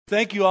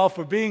Thank you all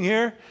for being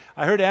here.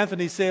 I heard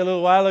Anthony say a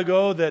little while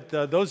ago that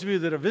those of you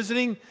that are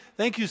visiting,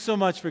 thank you so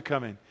much for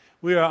coming.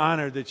 We are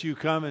honored that you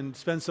come and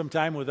spend some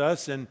time with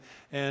us, and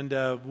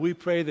we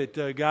pray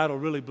that God will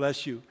really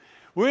bless you.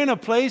 We're in a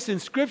place in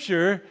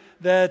Scripture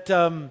that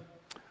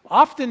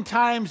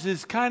oftentimes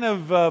is kind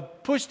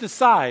of pushed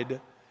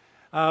aside.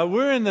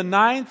 We're in the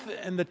 9th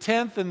and the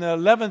 10th and the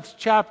 11th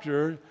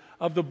chapter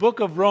of the book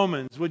of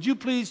Romans. Would you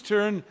please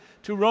turn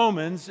to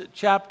Romans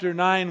chapter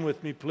 9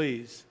 with me,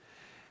 please?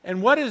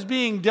 And what is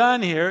being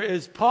done here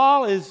is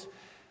Paul is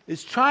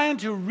trying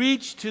to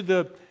reach to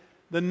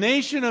the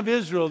nation of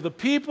Israel, the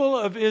people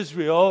of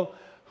Israel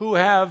who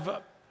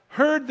have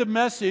heard the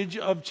message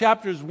of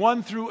chapters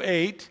 1 through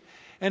 8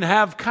 and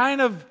have kind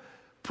of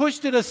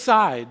pushed it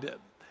aside.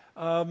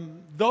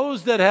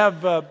 Those that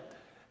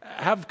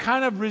have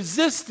kind of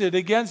resisted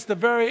against the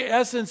very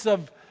essence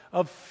of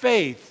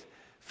faith,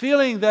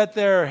 feeling that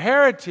their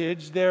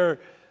heritage, their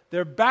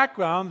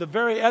background, the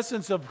very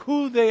essence of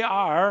who they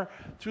are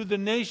through the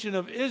nation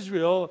of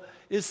Israel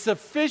is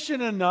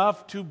sufficient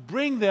enough to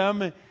bring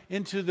them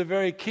into the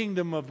very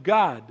kingdom of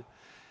God.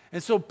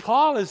 And so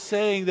Paul is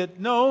saying that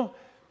no,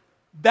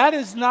 that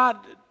is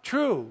not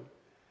true.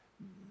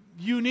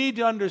 You need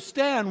to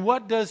understand,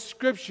 what does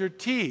Scripture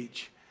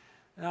teach?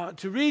 Now,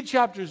 to read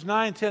chapters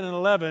 9, 10, and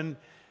 11,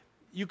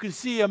 you can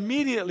see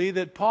immediately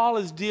that Paul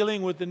is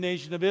dealing with the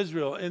nation of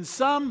Israel. And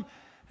some,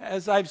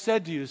 as I've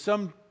said to you,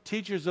 some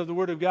teachers of the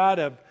Word of God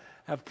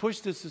have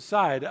pushed this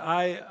aside.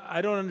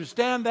 I don't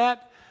understand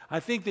that. I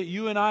think that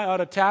you and I ought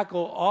to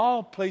tackle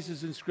all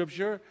places in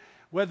Scripture,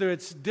 whether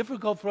it's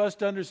difficult for us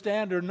to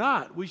understand or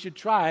not. We should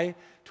try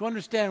to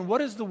understand, what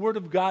is the Word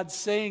of God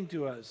saying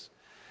to us?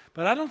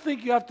 But I don't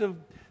think you have to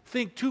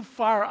think too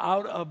far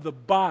out of the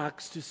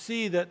box to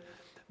see that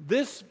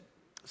this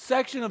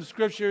section of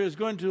Scripture is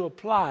going to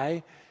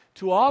apply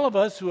to all of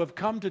us who have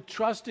come to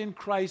trust in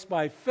Christ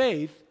by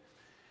faith,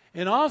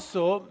 and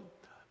also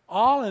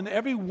all and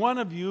every one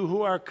of you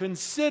who are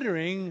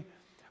considering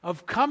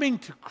of coming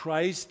to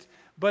Christ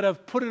but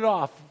have put it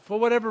off for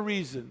whatever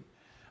reason.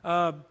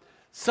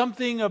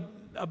 Something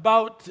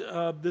about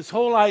this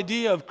whole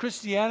idea of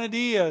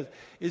Christianity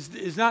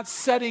is not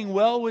setting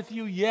well with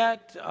you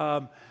yet.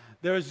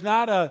 There's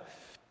not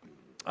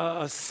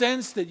a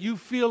sense that you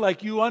feel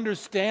like you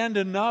understand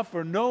enough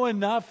or know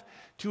enough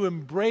to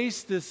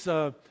embrace this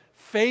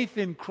faith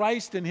in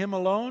Christ and Him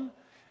alone.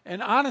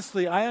 And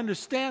honestly, I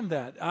understand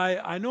that.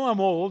 I know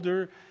I'm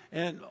older.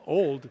 How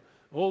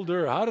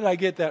did I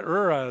get that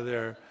out of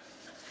there?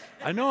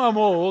 I know I'm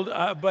old,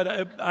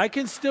 but I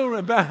can still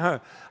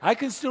remember. I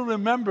can still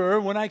remember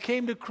when I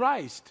came to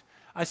Christ.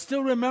 I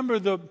still remember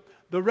the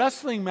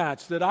wrestling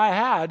match that I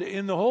had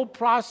in the whole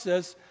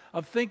process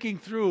of thinking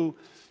through,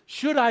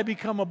 should I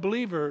become a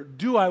believer?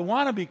 Do I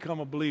want to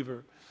become a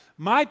believer?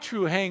 My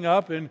true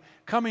hang-up in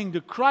coming to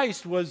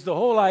Christ was the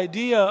whole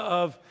idea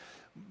of,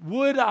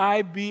 would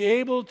I be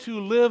able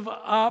to live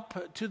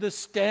up to the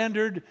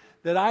standard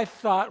that I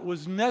thought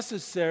was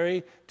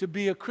necessary to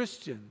be a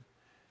Christian?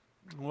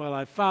 Well,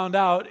 I found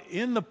out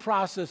in the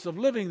process of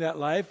living that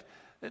life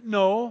that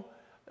no,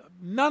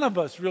 none of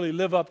us really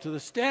live up to the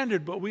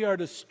standard, but we are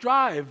to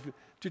strive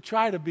to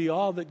try to be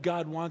all that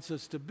God wants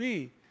us to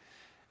be.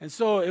 And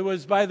so it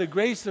was by the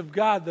grace of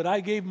God that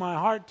I gave my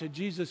heart to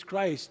Jesus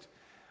Christ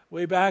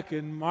way back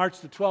in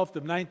March the 12th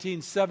of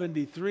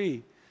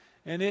 1973.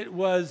 And it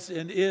was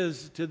and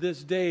is to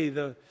this day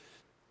the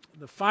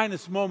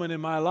finest moment in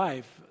my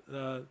life,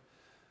 the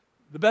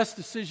best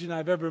decision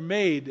I've ever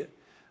made.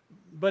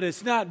 But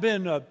it's not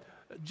been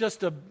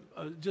just a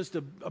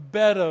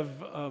bed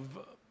of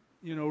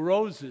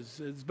roses.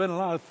 It's been a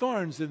lot of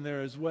thorns in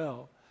there as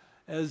well.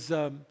 As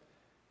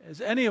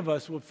any of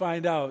us will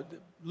find out,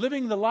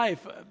 living the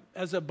life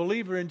as a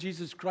believer in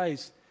Jesus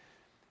Christ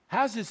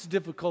has its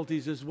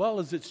difficulties as well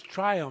as its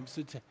triumphs.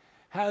 It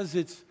has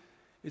its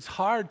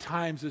hard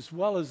times as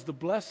well as the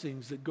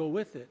blessings that go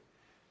with it.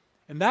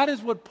 And that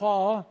is what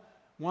Paul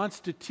wants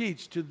to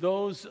teach to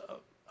those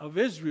of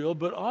Israel,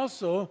 but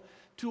also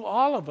to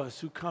all of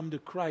us who come to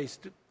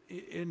Christ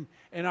and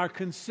are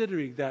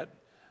considering that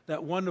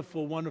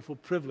wonderful, wonderful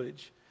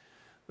privilege.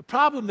 The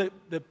problem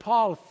that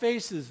Paul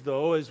faces,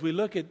 though, as we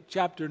look at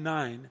chapter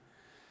 9,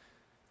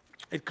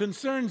 it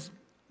concerns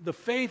the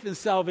faith and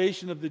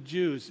salvation of the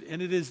Jews,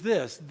 and it is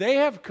this: they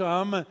have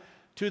come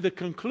to the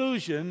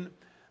conclusion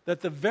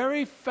that the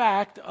very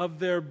fact of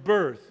their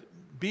birth,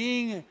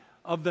 being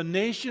of the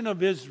nation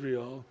of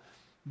Israel,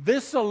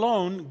 this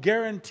alone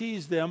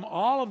guarantees them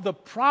all of the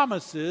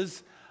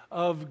promises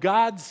of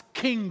God's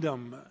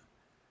kingdom.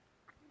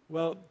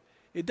 Well,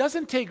 it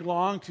doesn't take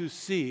long to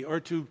see or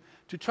to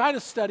try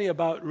to study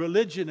about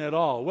religion at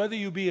all, whether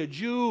you be a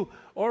Jew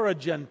or a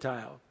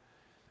Gentile.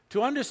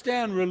 To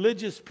understand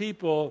religious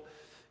people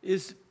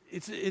it's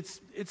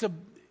a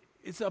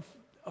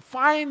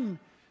fine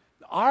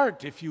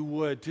art, if you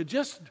would, to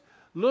just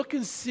look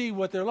and see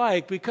what they're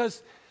like,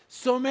 because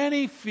so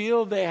many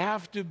feel they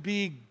have to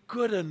be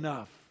good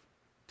enough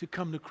to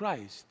come to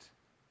Christ.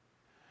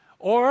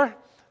 Or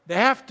they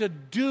have to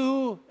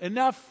do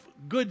enough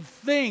good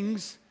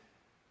things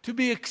to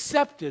be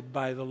accepted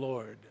by the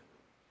Lord.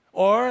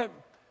 Or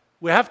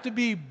we have to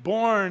be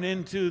born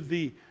into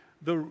the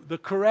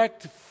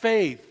correct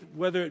faith,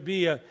 whether it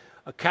be a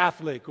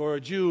Catholic or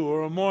a Jew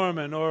or a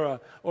Mormon or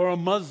a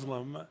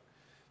Muslim.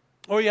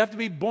 Or you have to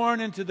be born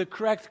into the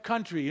correct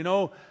country. You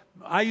know,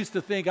 I used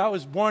to think I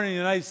was born in the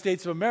United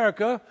States of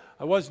America.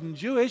 I wasn't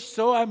Jewish,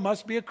 so I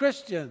must be a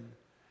Christian.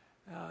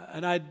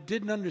 And I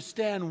didn't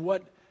understand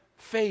what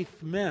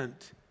faith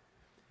meant.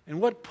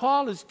 And what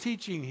Paul is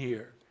teaching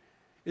here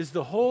is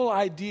the whole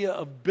idea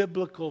of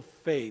biblical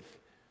faith.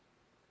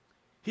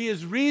 He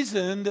has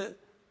reasoned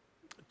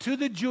to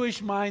the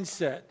Jewish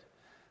mindset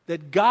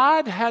that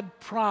God had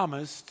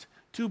promised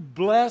to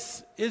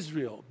bless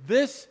Israel.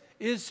 This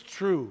is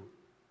true.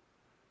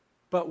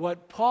 But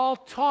what Paul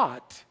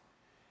taught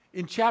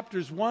in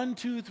chapters 1,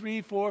 2,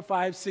 3, 4,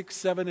 5, 6,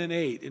 7, and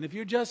 8, and if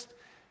you're just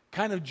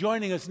kind of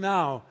joining us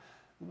now,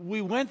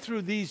 we went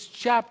through these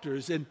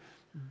chapters, and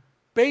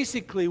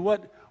basically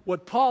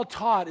what Paul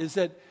taught is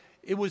that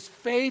it was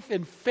faith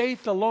and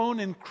faith alone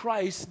in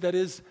Christ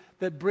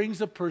that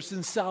brings a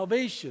person's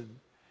salvation.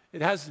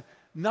 It has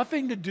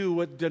nothing to do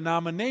with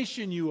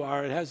denomination you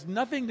are. It has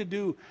nothing to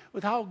do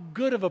with how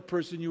good of a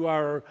person you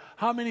are or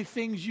how many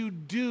things you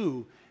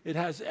do. It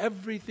has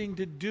everything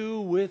to do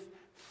with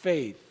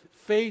faith.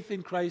 Faith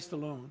in Christ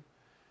alone.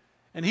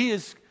 And he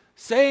is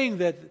saying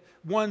that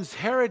one's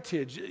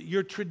heritage,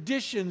 your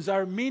traditions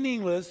are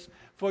meaningless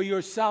for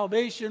your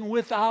salvation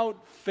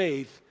without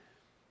faith.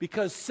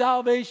 Because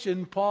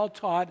salvation, Paul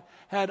taught,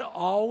 had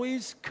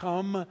always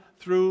come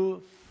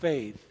through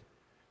faith.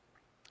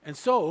 And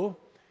so,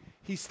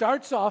 he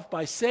starts off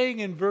by saying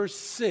in verse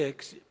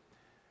 6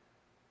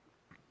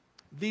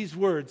 these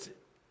words,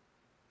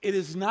 "It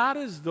is not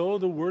as though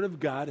the word of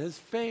God has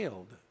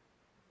failed."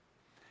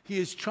 He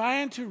is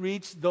trying to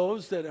reach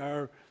those that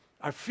are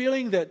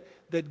feeling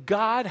that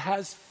God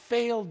has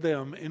failed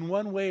them in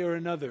one way or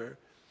another.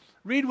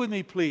 Read with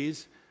me,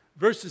 please,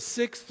 verses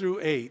 6 through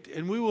 8,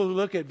 and we will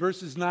look at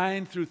verses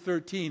 9 through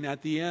 13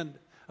 at the end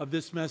of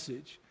this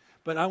message.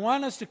 But I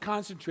want us to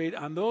concentrate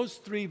on those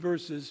three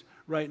verses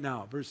right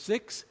now, verse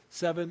 6,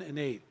 7, and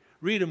 8.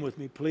 Read them with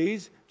me,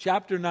 please.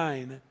 Chapter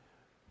 9.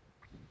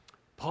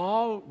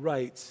 Paul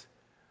writes,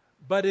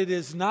 "But it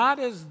is not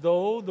as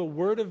though the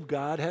word of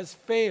God has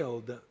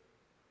failed."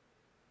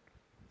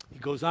 He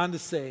goes on to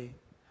say,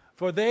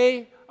 "For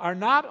they are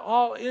not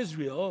all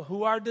Israel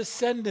who are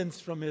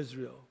descendants from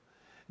Israel.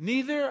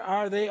 Neither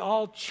are they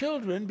all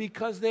children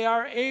because they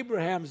are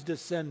Abraham's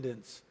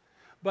descendants.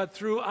 But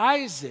through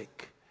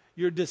Isaac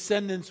your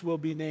descendants will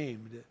be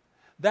named.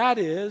 That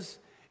is,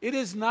 it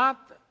is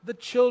not the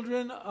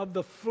children of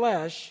the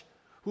flesh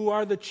who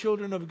are the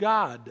children of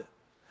God,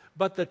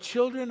 but the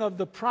children of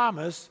the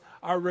promise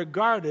are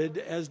regarded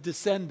as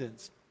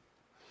descendants."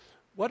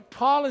 What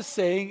Paul is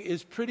saying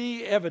is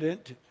pretty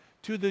evident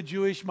to the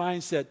Jewish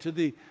mindset, to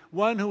the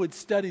one who would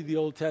study the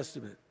Old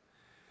Testament.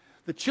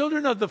 The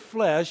children of the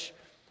flesh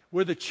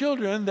were the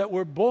children that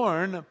were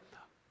born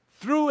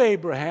through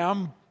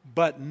Abraham,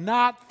 but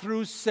not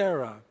through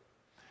Sarah.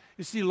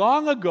 You see,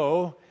 long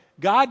ago,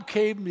 God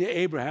came to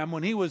Abraham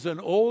when he was an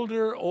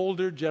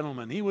older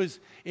gentleman. He was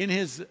in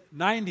his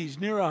 90s,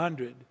 near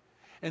 100.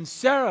 And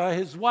Sarah,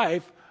 his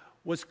wife,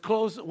 was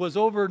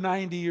over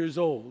 90 years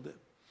old.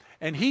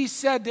 And he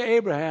said to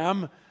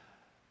Abraham,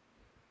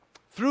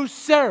 "Through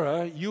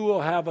Sarah you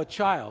will have a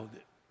child.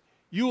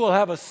 You will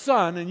have a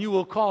son, and you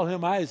will call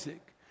him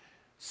Isaac."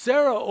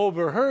 Sarah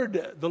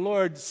overheard the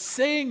Lord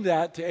saying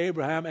that to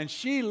Abraham, and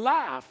she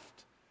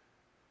laughed.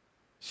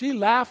 She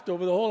laughed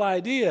over the whole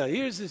idea.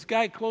 Here's this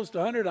guy close to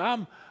 100,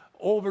 I'm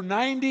over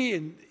 90,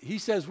 and he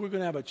says we're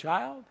going to have a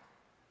child?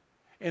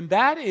 And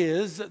that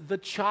is the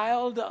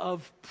child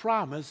of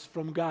promise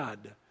from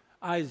God,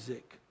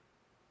 Isaac.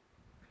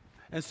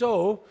 And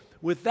so,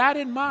 with that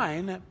in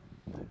mind,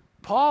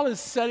 Paul is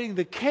setting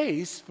the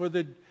case for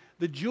the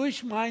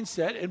Jewish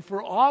mindset and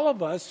for all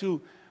of us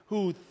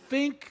who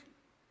think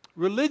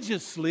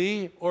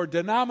religiously or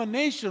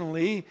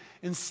denominationally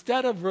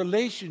instead of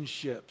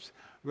relationships.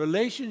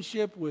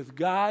 Relationship with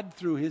God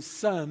through His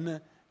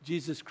Son,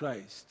 Jesus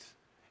Christ.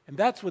 And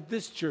that's what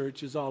this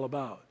church is all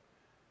about.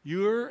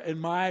 Your and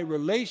my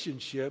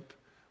relationship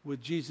with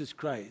Jesus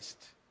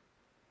Christ.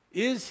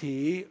 Is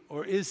He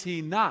or is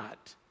He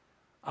not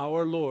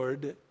our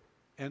Lord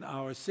and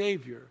our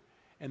Savior?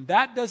 And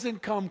that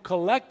doesn't come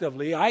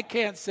collectively. I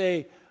can't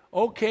say,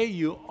 okay,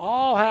 you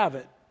all have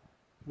it.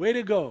 Way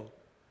to go.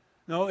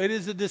 No, it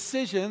is a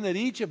decision that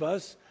each of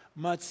us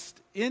must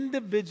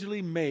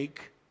individually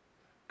make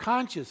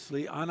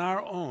consciously on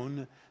our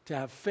own to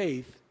have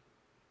faith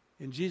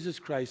in Jesus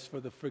Christ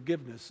for the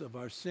forgiveness of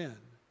our sin.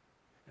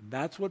 And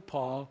that's what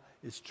Paul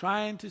is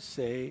trying to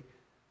say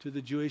to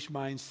the Jewish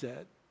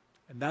mindset.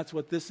 And that's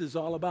what this is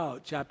all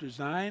about. Chapters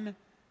 9,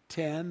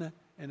 10,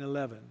 and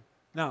 11.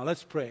 Now,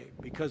 let's pray,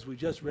 because we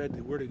just read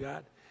the Word of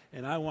God,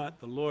 and I want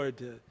the Lord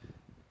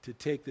to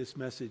take this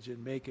message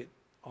and make it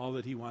all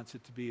that He wants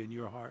it to be in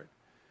your heart.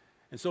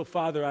 And so,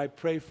 Father, I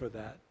pray for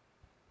that.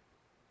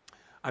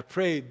 I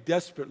pray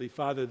desperately,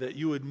 Father, that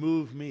you would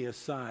move me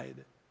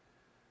aside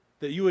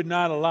that you would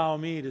not allow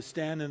me to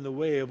stand in the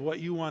way of what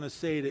you want to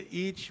say to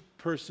each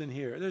person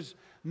here. There's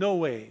no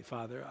way,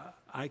 Father.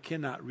 I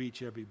cannot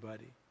reach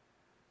everybody.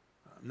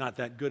 I'm not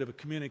that good of a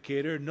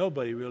communicator.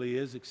 Nobody really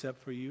is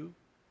except for you.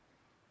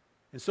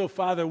 And so,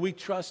 Father, we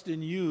trust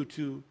in you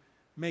to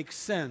make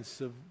sense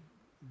of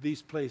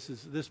these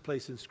places, this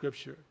place in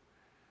Scripture.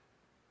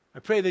 I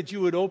pray that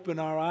you would open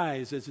our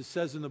eyes, as it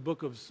says in the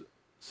book of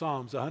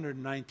Psalms,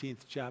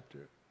 119th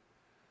chapter,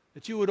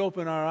 that you would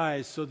open our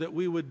eyes so that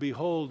we would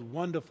behold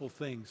wonderful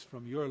things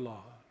from your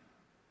law.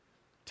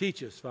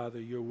 Teach us, Father,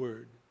 your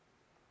word.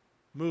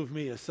 Move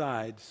me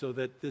aside so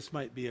that this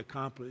might be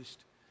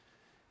accomplished.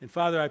 And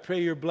Father, I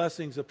pray your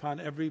blessings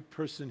upon every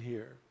person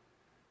here.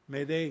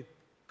 May they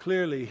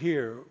clearly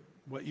hear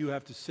what you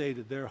have to say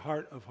to their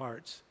heart of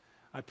hearts.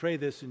 I pray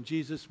this in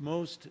Jesus'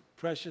 most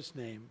precious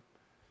name.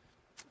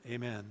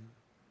 Amen.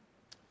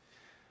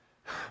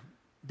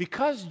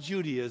 Because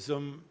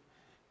Judaism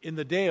in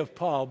the day of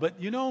Paul, but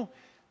you know,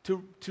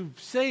 to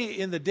say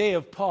in the day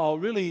of Paul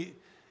really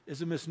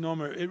is a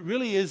misnomer. It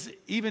really is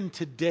even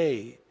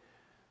today.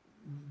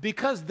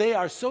 Because they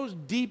are so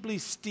deeply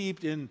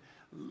steeped in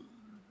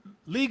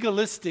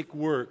legalistic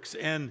works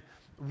and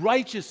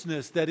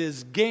righteousness that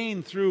is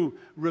gained through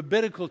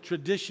rabbinical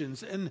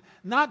traditions, and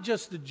not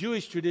just the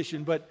Jewish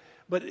tradition, but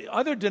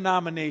other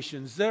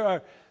denominations. There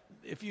are,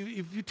 if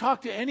you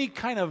talk to any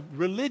kind of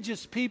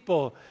religious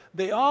people,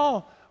 they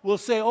all will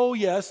say, oh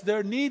yes,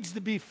 there needs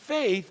to be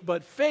faith,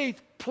 but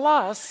faith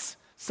plus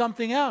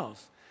something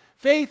else.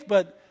 Faith,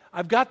 but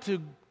I've got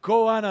to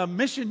go on a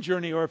mission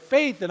journey, or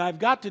faith, and I've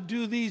got to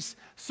do these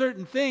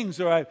certain things,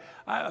 or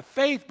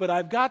faith, but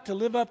I've got to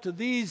live up to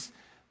these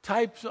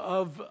types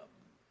of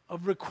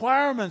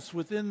requirements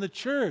within the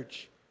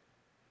church.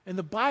 And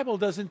the Bible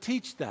doesn't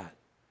teach that.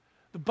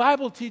 The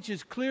Bible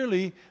teaches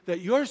clearly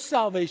that your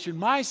salvation,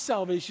 my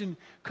salvation,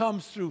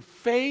 comes through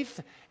faith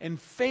and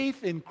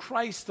faith in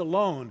Christ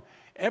alone.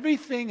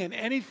 Everything and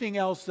anything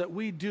else that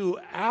we do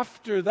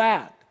after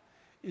that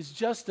is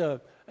just an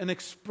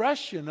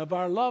expression of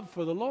our love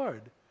for the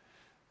Lord.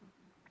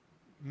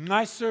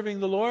 My serving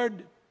the Lord,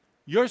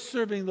 you're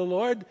serving the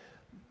Lord.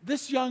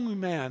 This young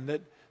man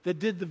that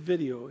did the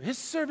video, his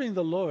serving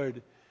the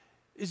Lord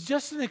is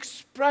just an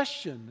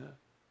expression.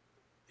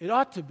 It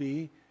ought to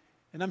be.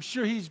 And I'm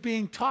sure he's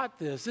being taught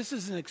this. This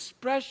is an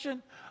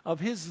expression of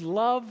his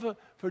love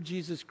for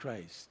Jesus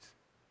Christ.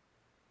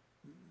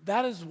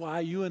 That is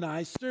why you and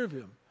I serve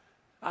him.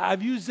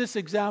 I've used this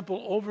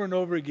example over and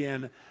over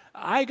again.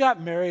 I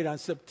got married on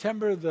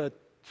September the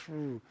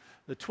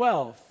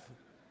 12th,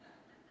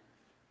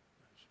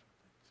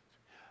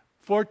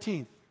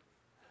 14th,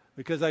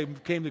 because I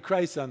came to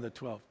Christ on the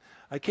 12th.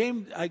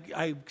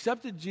 I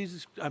accepted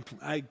Jesus.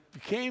 I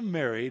became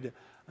married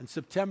on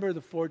September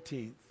the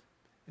 14th.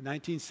 In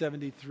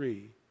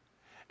 1973.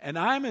 And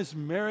I'm as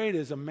married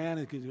as a man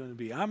is going to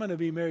be. I'm going to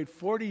be married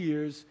 40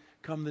 years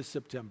come this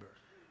September.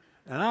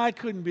 And I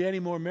couldn't be any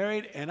more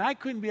married, and I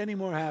couldn't be any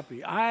more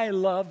happy. I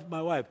love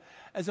my wife.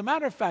 As a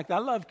matter of fact, I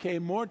love Kay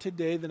more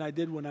today than I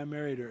did when I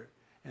married her.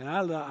 And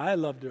I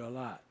loved her a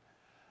lot.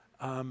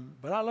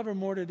 But I love her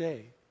more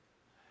today.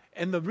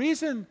 And the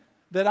reason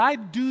that I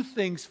do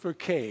things for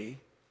Kay,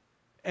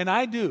 and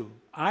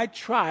I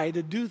try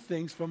to do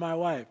things for my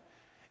wife,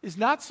 is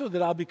not so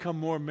that I'll become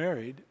more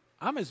married.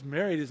 I'm as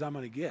married as I'm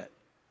going to get.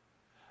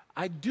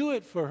 I do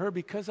it for her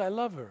because I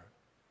love her.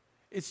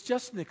 It's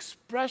just an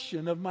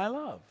expression of my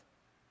love.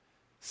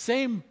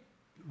 Same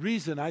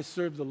reason I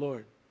serve the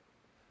Lord.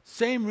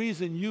 Same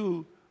reason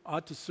you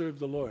ought to serve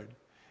the Lord.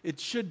 It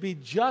should be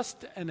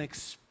just an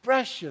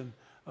expression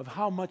of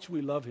how much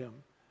we love him.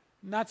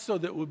 Not so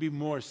that we'll be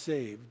more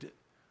saved.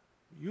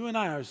 You and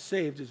I are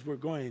saved as we're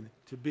going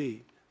to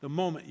be the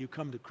moment you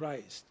come to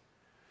Christ.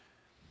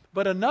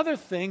 But another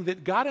thing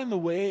that got in the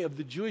way of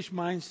the Jewish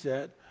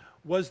mindset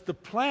was the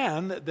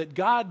plan that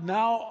God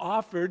now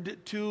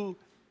offered to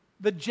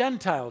the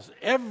Gentiles,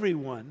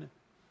 everyone.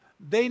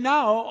 They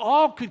now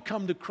all could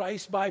come to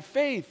Christ by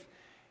faith.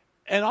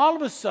 And all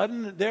of a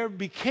sudden, there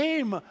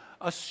became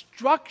a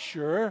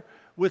structure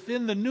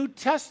within the New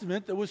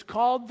Testament that was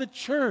called the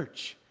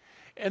church.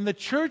 And the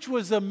church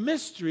was a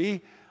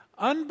mystery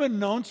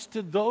unbeknownst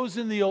to those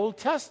in the Old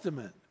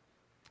Testament.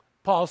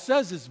 Paul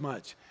says as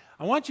much.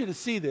 I want you to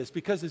see this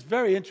because it's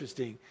very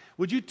interesting.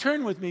 Would you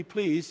turn with me,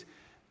 please,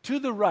 to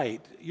the right?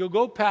 You'll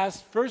go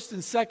past 1st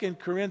and 2nd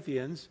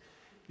Corinthians.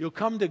 You'll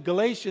come to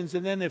Galatians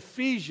and then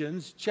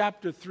Ephesians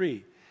chapter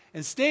 3.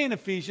 And stay in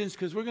Ephesians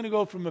because we're going to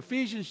go from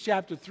Ephesians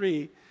chapter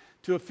 3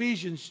 to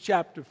Ephesians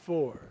chapter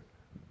 4.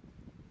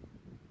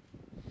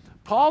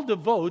 Paul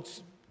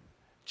devotes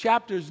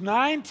chapters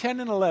 9, 10,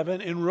 and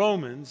 11 in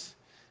Romans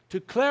to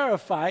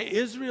clarify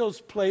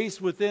Israel's place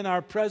within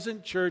our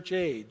present church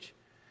age.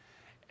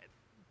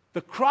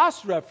 The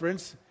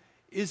cross-reference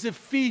is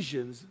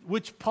Ephesians,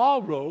 which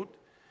Paul wrote,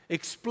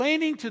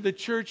 explaining to the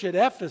church at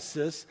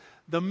Ephesus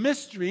the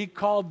mystery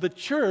called the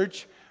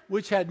church,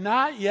 which had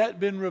not yet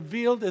been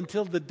revealed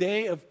until the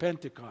day of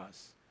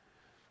Pentecost.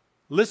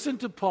 Listen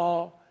to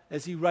Paul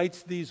as he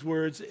writes these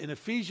words in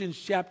Ephesians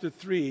chapter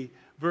 3,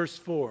 verse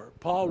 4.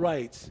 Paul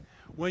writes,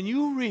 when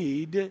you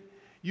read,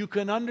 you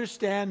can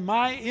understand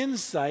my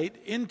insight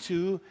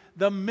into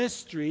the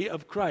mystery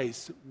of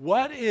Christ.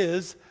 What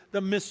is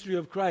the mystery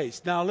of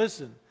Christ? Now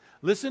listen.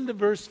 Listen to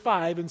verse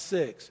 5 and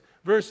 6.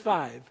 Verse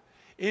 5.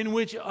 In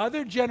which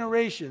other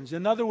generations,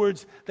 in other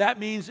words, that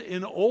means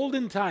in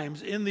olden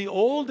times, in the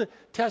Old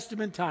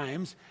Testament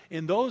times,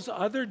 in those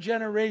other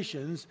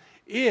generations,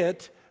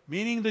 it,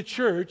 meaning the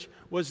church,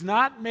 was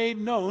not made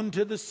known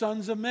to the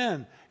sons of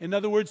men. In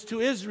other words,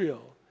 to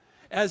Israel,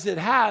 as it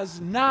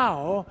has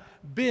now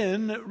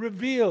been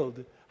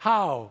revealed.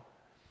 How?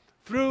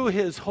 Through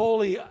his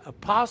holy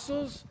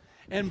apostles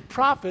and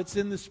prophets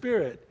in the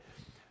Spirit.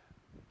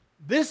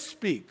 This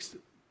speaks,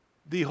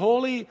 the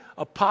holy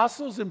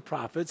apostles and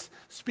prophets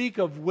speak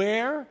of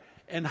where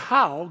and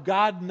how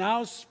God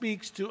now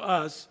speaks to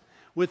us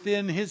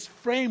within his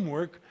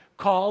framework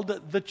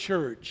called the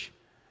church.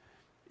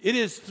 It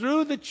is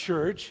through the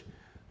church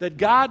that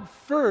God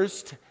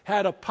first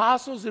had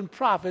apostles and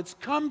prophets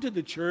come to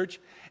the church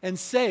and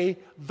say,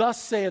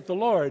 "Thus saith the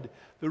Lord."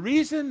 The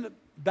reason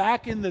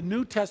back in the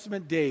New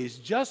Testament days,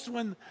 just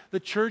when the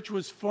church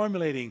was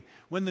formulating,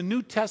 when the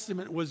New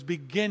Testament was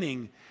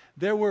beginning,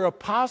 there were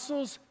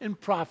apostles and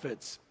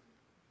prophets.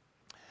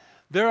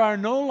 There are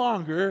no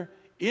longer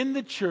in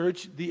the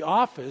church the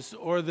office,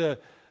 or the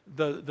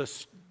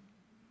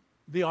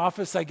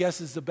office, I guess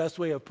is the best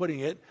way of putting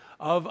it,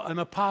 of an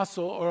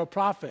apostle or a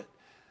prophet.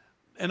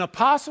 An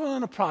apostle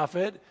and a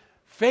prophet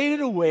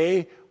faded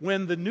away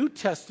when the New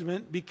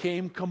Testament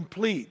became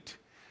complete.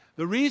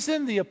 The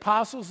reason the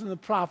apostles and the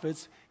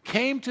prophets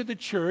came to the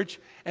church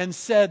and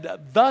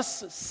said,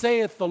 "Thus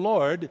saith the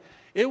Lord,"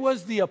 it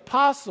was the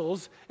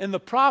apostles and the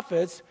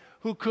prophets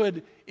who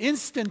could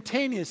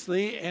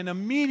instantaneously and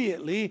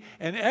immediately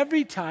and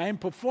every time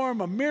perform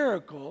a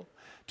miracle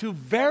to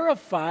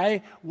verify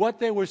what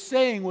they were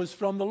saying was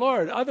from the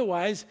Lord.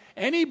 Otherwise,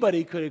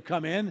 anybody could have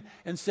come in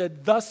and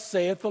said, "Thus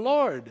saith the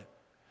Lord."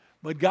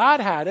 But God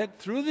had it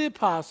through the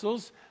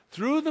apostles,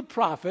 through the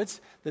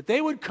prophets, that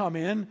they would come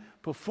in,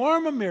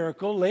 perform a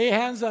miracle, lay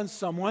hands on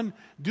someone,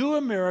 do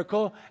a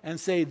miracle, and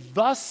say,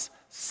 "Thus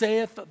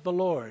saith the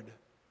Lord."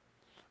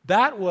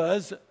 That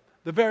was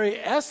the very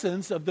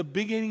essence of the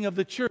beginning of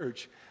the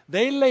church.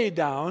 They laid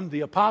down,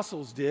 the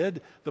apostles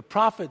did, the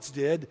prophets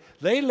did,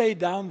 they laid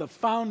down the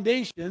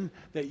foundation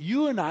that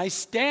you and I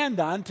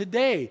stand on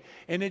today.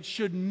 And it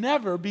should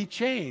never be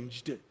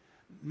changed.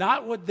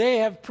 Not what they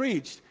have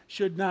preached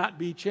should not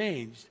be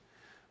changed.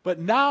 But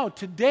now,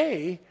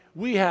 today,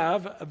 we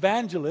have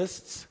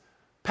evangelists,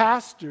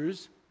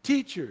 pastors,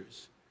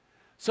 teachers.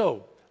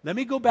 So, let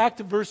me go back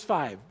to verse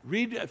 5.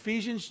 Read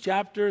Ephesians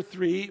chapter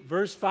 3,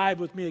 verse 5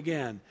 with me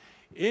again.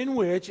 In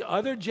which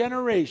other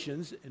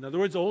generations, in other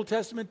words, Old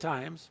Testament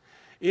times,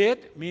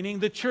 it, meaning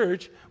the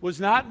church, was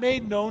not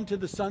made known to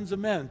the sons of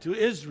men, to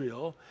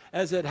Israel,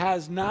 as it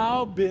has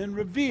now been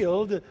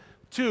revealed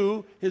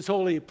to his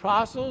holy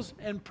apostles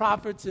and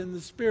prophets in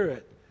the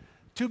Spirit.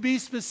 To be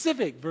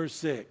specific, verse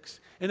 6.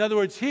 In other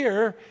words,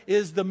 here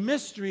is the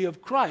mystery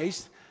of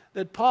Christ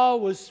that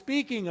Paul was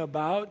speaking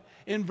about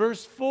in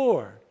verse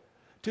 4.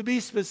 To be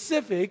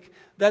specific,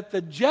 that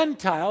the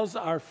Gentiles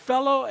are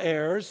fellow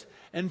heirs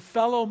and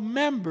fellow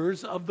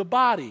members of the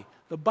body.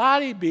 The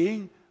body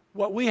being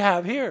what we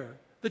have here,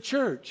 the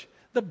church,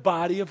 the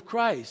body of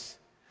Christ.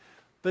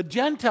 The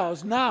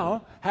Gentiles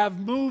now have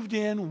moved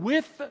in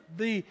with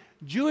the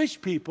Jewish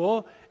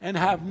people and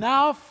have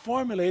now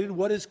formulated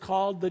what is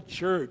called the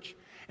church.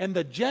 And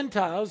the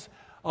Gentiles,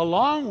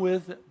 along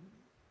with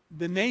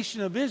the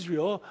nation of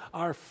Israel,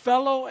 are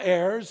fellow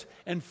heirs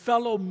and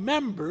fellow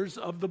members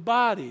of the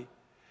body,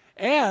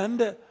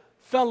 and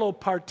fellow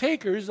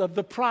partakers of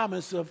the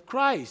promise of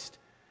Christ.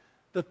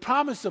 The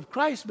promise of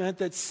Christ meant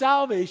that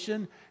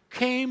salvation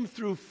came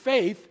through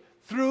faith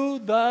through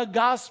the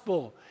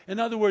gospel. In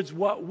other words,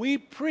 what we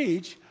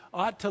preach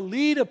ought to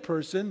lead a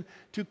person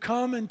to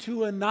come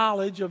into a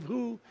knowledge of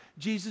who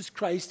Jesus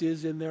Christ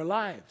is in their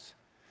lives.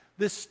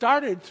 This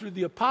started through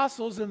the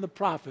apostles and the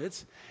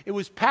prophets. It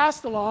was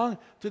passed along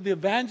to the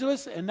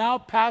evangelists and now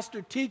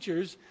pastor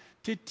teachers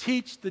to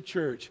teach the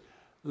church.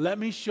 Let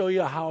me show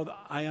you how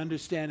I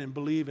understand and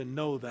believe and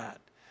know that.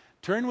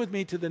 Turn with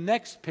me to the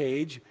next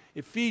page,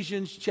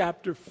 Ephesians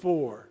chapter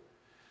 4.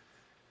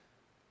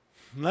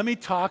 Let me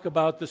talk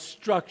about the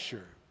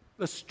structure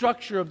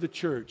of the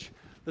church.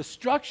 The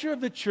structure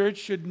of the church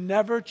should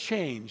never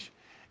change.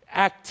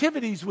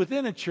 Activities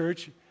within a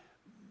church,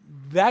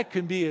 that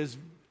can be as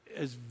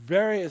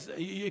various,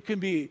 it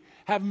can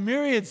have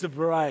myriads of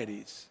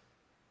varieties.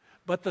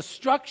 But the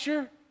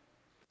structure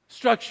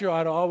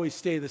ought to always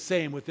stay the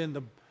same within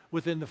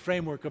the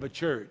framework of a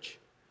church.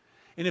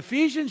 In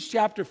Ephesians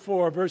chapter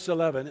 4, verse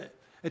 11,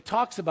 it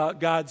talks about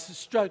God's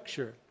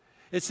structure.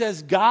 It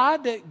says,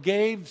 God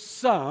gave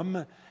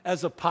some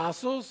as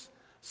apostles,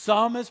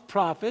 some as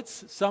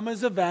prophets, some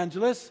as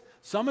evangelists,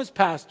 some as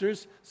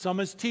pastors, some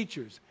as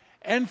teachers.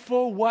 And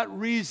for what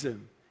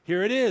reason?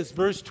 Here it is,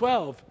 verse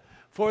 12.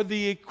 For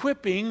the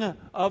equipping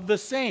of the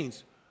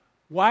saints.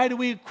 Why do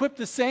we equip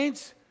the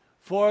saints?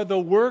 For the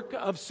work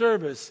of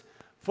service,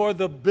 for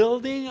the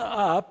building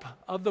up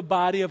of the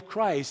body of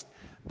Christ,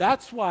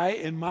 That's why,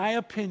 in my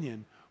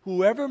opinion,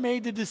 whoever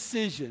made the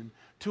decision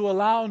to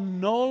allow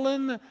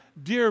Nolan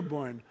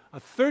Dearborn, a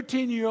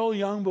 13-year-old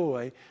young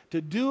boy,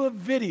 to do a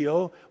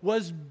video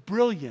was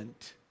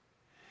brilliant.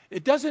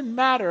 It doesn't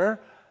matter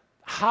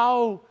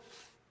how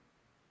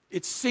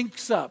it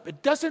syncs up.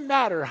 It doesn't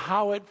matter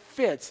how it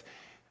fits.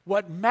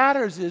 What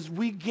matters is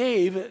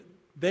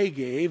they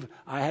gave,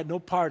 I had no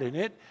part in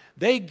it,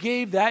 they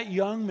gave that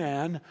young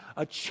man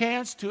a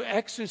chance to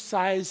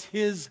exercise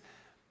his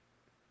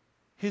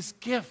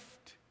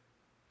gift,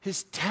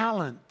 his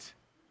talent,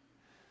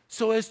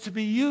 so as to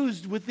be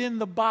used within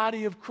the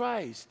body of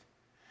Christ.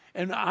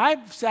 And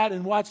I've sat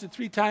and watched it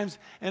 3 times,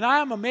 and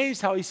I'm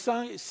amazed how he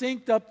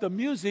synced up the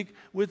music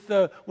with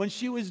when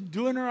she was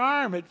doing her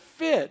arm. It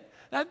fit.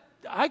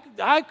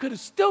 I could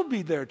still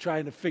be there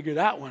trying to figure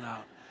that one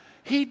out.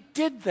 He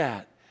did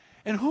that.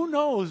 And who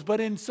knows, but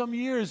in some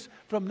years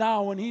from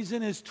now, when he's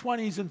in his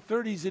 20s and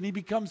 30s and he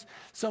becomes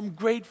some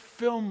great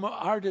film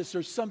artist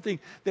or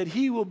something, that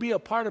he will be a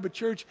part of a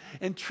church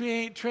and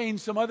train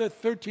some other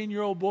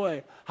 13-year-old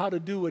boy how to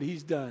do what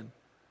he's done.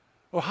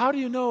 Or how do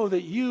you know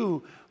that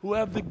you, who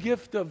have the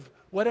gift of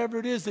whatever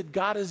it is that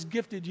God has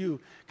gifted you,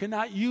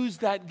 cannot use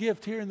that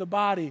gift here in the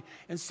body?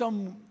 And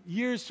some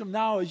years from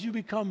now, as you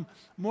become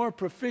more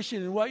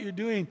proficient in what you're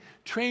doing,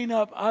 train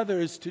up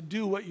others to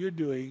do what you're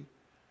doing.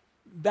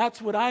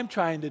 That's what I'm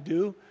trying to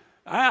do.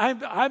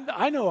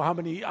 I know how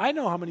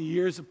many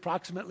years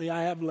approximately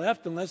I have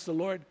left, unless the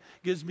Lord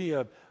gives me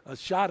a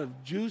shot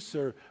of juice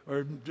or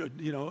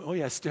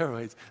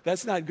steroids.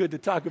 That's not good to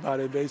talk about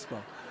in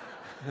baseball.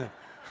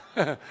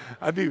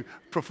 I'd be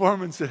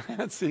performance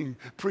enhancing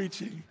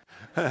preaching.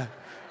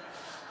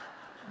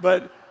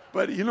 But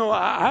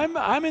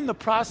I'm in the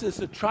process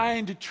of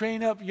trying to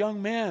train up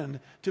young men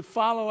to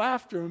follow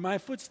after in my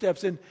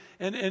footsteps. And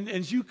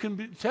as you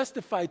can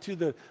testify to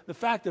the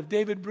fact of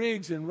David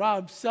Briggs and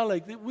Rob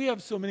Selleck, that we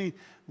have so many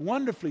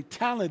wonderfully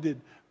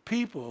talented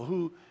people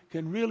who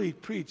can really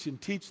preach and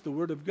teach the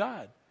Word of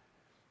God.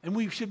 And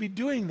we should be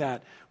doing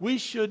that. We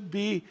should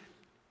be,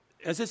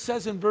 as it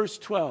says in verse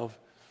 12,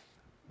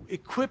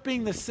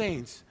 equipping the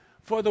saints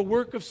for the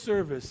work of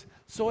service,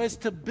 so as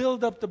to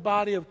build up the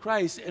body of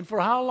Christ. And for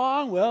how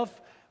long? Well,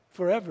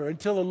 forever,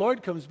 until the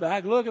Lord comes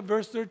back. Look at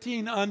verse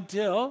 13.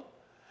 Until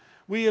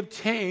we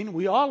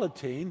all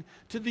attain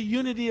to the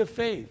unity of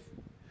faith,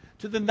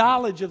 to the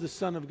knowledge of the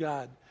Son of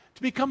God,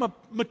 to become a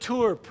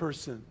mature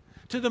person,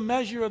 to the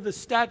measure of the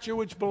stature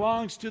which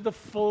belongs to the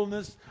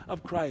fullness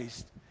of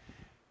Christ.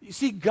 You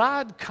see,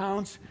 God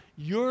counts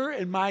your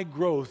and my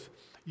growth,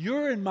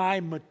 your and my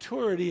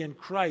maturity in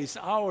Christ,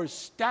 our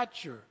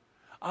stature,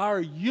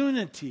 our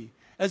unity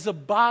as a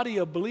body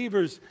of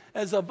believers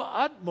as of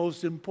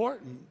utmost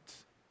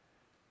importance.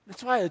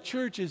 That's why a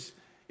church is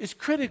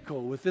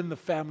critical within the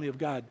family of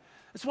God.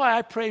 That's why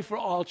I pray for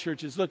all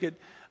churches. Look at,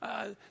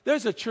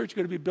 there's a church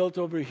going to be built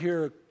over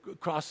here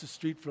across the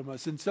street from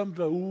us. And some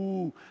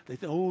go, they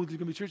think, there's going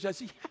to be a church. I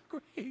say,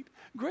 yeah,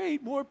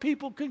 great. More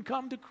people can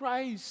come to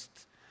Christ.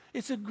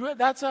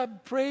 That's a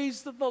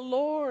praise to the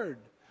Lord.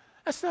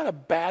 That's not a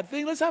bad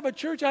thing. Let's have a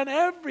church on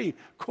every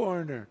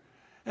corner.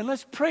 And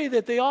let's pray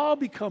that they all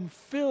become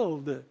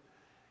filled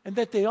and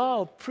that they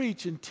all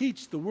preach and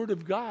teach the Word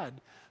of God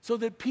so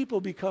that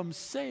people become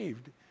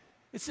saved.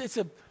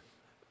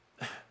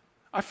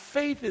 Our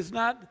faith is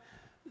not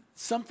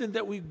something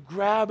that we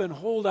grab and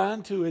hold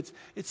on to. It's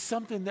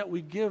something that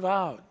we give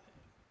out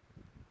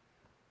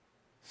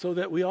so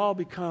that we all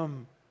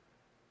become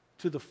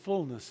to the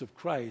fullness of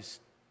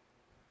Christ.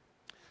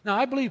 Now,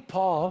 I believe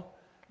Paul,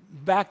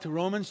 back to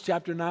Romans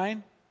chapter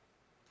 9,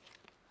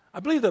 I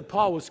believe that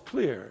Paul was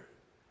clear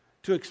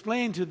to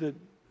explain to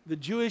the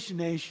Jewish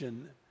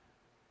nation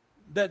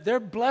that their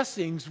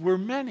blessings were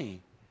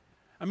many.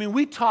 I mean,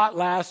 we taught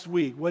last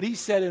week what he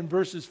said in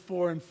verses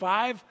 4 and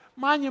 5,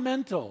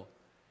 monumental.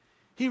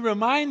 He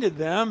reminded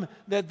them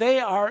that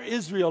they are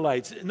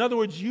Israelites. In other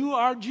words, you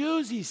are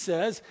Jews, he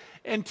says,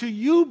 and to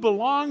you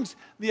belongs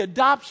the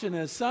adoption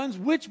as sons,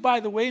 which, by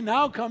the way,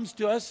 now comes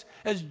to us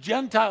as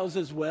Gentiles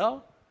as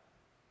well.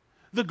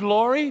 The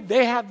glory,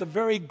 they had the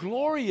very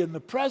glory in the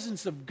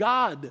presence of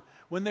God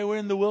when they were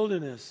in the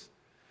wilderness.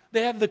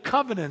 They have the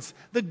covenants,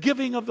 the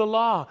giving of the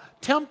law,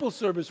 temple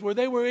service where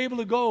they were able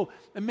to go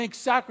and make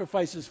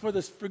sacrifices for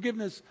the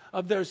forgiveness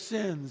of their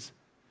sins.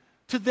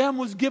 To them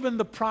was given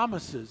the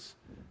promises.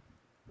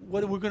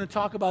 What we're going to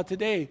talk about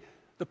today,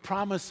 the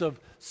promise of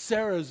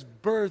Sarah's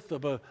birth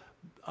of a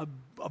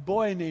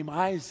boy named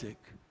Isaac.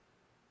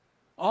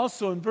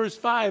 Also in verse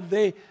 5,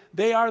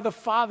 they are the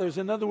fathers.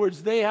 In other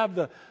words, they have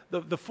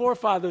the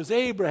forefathers,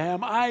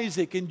 Abraham,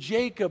 Isaac, and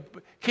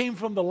Jacob came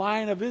from the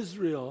line of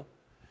Israel.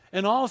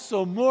 And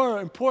also,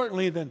 more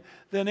importantly than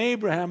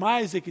Abraham,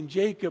 Isaac, and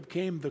Jacob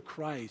came the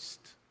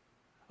Christ,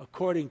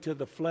 according to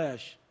the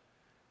flesh.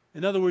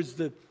 In other words,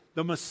 the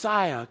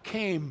Messiah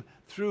came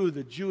through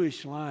the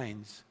Jewish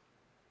lines.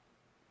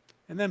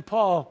 And then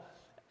Paul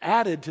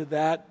added to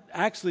that,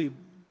 actually,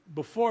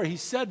 before he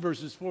said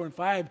verses 4 and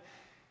 5,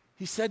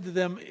 he said to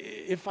them,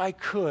 if I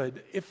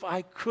could,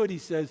 he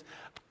says,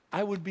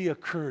 I would be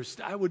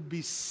accursed. I would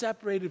be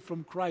separated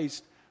from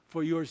Christ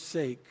for your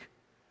sake.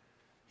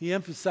 He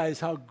emphasized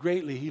how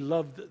greatly he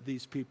loved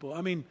these people.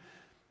 I mean,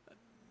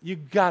 you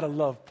got to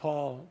love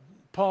Paul.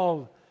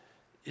 Paul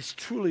is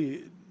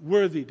truly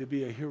worthy to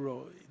be a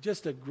hero.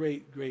 Just a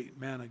great, great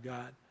man of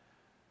God.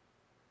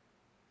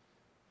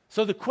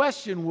 So the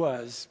question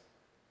was,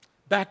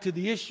 back to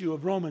the issue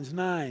of Romans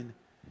 9,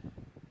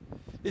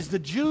 is the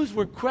Jews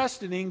were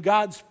questioning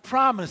God's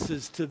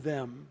promises to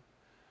them.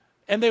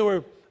 And they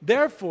were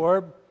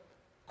therefore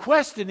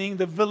questioning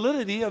the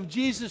validity of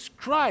Jesus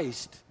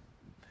Christ.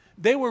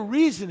 They were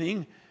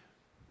reasoning,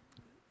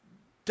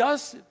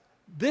 does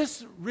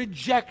this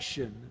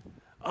rejection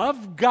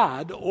of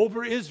God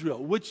over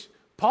Israel, which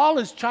Paul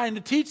is trying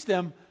to teach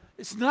them,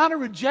 it's not a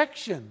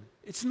rejection.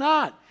 It's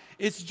not.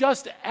 It's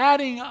just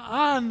adding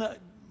on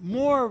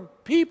more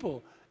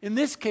people, in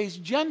this case,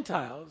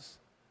 Gentiles.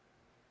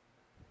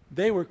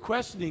 They were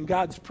questioning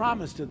God's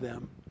promise to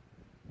them.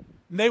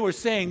 And they were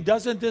saying,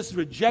 doesn't this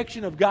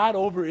rejection of God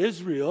over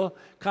Israel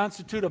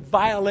constitute a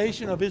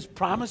violation of his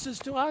promises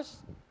to us?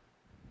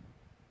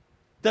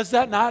 Does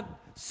that not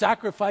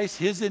sacrifice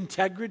his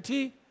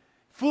integrity?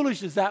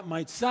 Foolish as that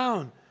might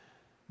sound,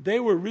 they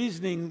were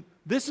reasoning,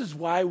 this is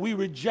why we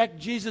reject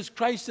Jesus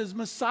Christ as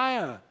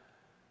Messiah.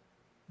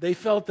 They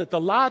felt that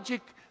the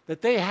logic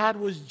that they had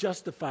was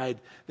justified.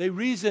 They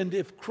reasoned,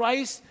 if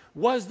Christ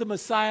was the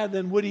Messiah,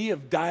 then would he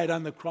have died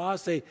on the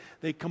cross?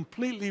 They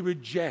completely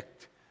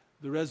reject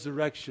the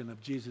resurrection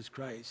of Jesus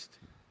Christ.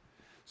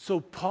 So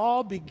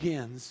Paul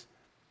begins,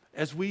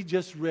 as we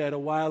just read a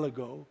while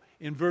ago,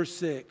 in verse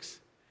 6,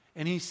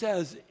 and he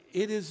says,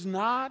 it is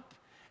not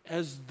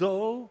as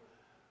though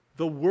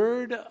the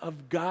word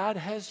of God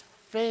has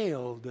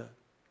failed.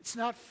 It's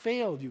not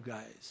failed, you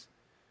guys.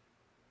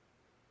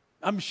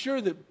 I'm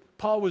sure that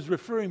Paul was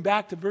referring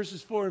back to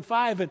verses 4 and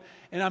 5,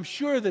 and I'm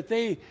sure that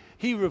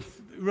he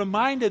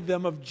reminded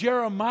them of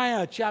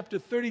Jeremiah chapter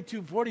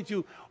 32,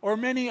 42, or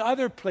many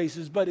other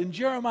places, but in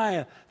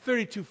Jeremiah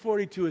 32,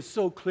 42 is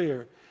so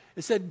clear.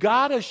 It said,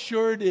 God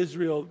assured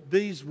Israel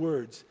these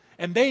words,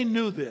 and they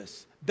knew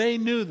this. They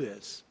knew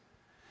this.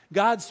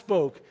 God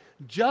spoke,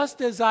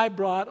 just as I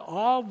brought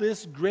all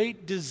this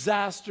great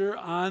disaster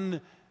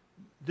on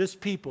this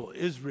people,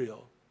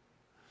 Israel,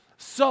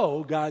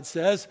 so, God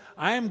says,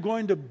 I am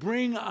going to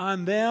bring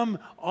on them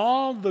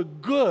all the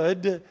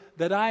good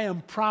that I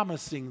am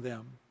promising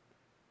them.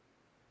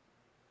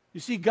 You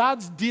see,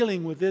 God's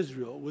dealing with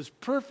Israel was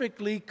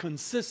perfectly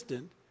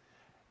consistent,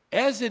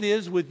 as it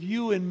is with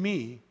you and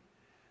me,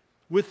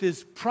 with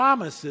his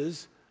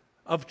promises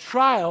of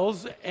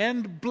trials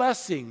and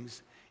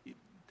blessings.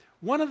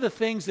 One of the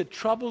things that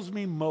troubles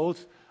me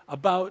most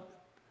about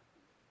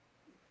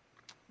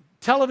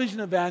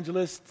television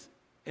evangelists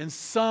and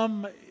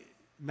some,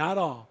 not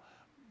all,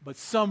 but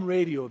some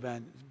radio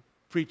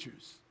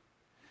preachers,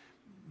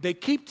 they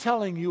keep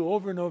telling you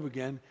over and over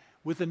again,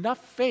 with enough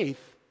faith,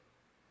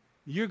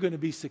 you're going to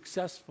be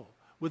successful.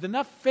 With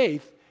enough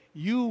faith,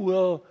 you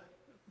will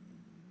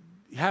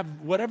have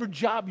whatever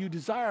job you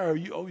desire,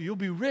 or you'll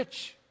be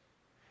rich.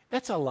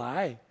 That's a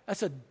lie.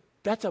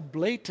 That's a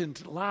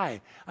blatant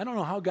lie. I don't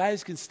know how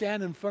guys can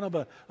stand in front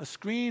of a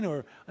screen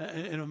or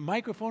in a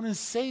microphone and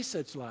say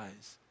such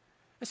lies.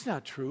 That's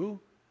not true.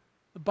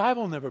 The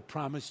Bible never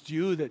promised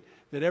you that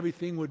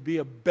everything would be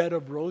a bed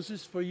of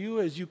roses for you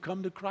as you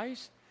come to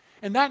Christ.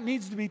 And that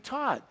needs to be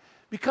taught.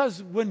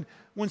 Because when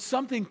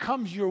something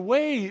comes your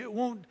way, it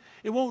won't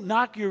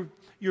knock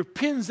your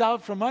pins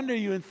out from under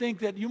you and think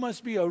that you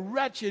must be a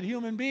wretched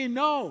human being.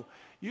 No,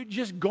 you're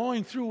just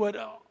going through what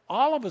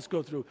all of us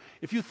go through.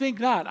 If you think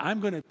not, I'm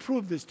going to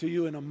prove this to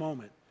you in a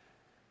moment.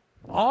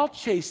 All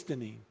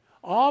chastening,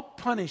 all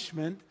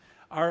punishment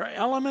are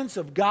elements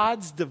of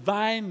God's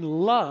divine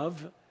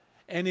love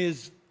and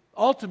is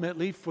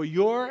ultimately for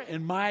your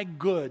and my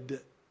good.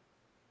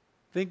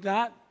 Think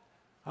not?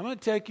 I'm going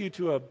to take you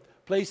to a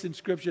place in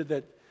Scripture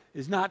that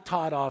is not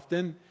taught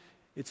often.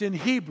 It's in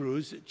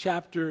Hebrews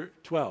chapter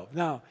 12.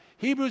 Now,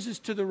 Hebrews is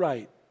to the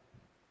right.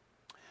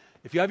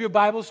 If you have your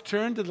Bibles,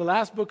 turn to the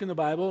last book in the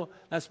Bible,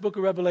 last book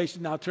of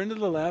Revelation. Now turn to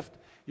the left.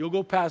 You'll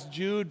go past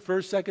Jude,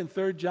 1st, 2nd,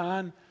 3rd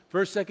John,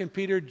 1st, 2nd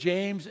Peter,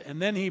 James,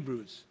 and then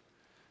Hebrews.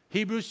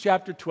 Hebrews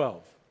chapter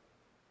 12.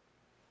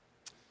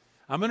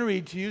 I'm going to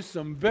read to you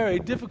some very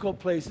difficult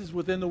places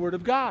within the Word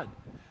of God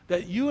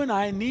that you and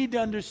I need to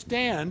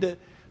understand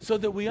so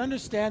that we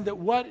understand that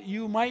what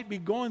you might be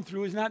going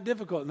through is not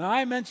difficult. Now,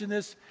 I mentioned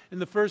this in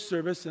the first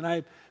service, and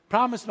I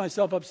promised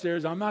myself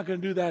upstairs I'm not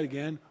going to do that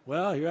again.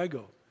 Well, here I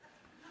go.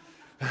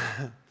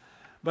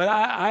 But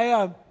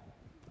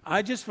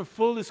I just, for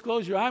full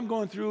disclosure, I'm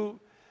going through,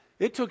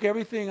 it took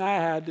everything I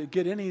had to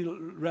get any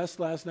rest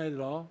last night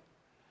at all.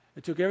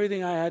 It took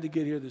everything I had to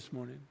get here this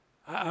morning.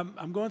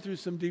 I'm going through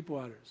some deep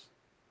waters.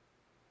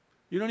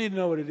 You don't need to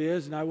know what it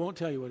is, and I won't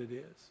tell you what it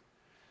is.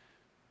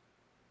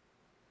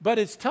 But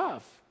it's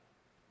tough.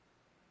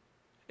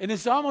 And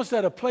it's almost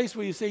at a place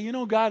where you say, you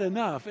know, God,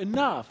 enough.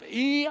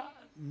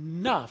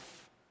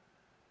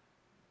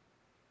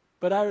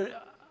 But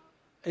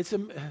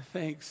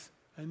thanks.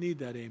 I need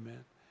that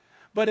amen.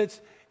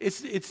 But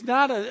it's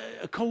not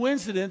a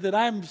coincidence that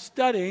I'm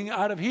studying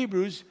out of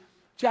Hebrews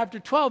chapter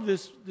 12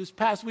 this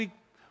past week,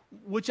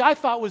 which I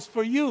thought was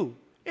for you.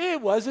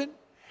 It wasn't.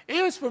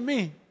 It was for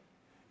me.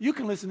 You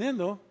can listen in,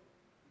 though.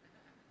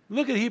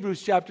 Look at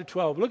Hebrews chapter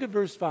 12. Look at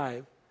verse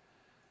 5.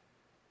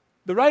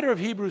 The writer of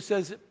Hebrews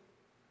says,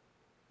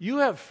 you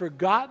have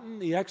forgotten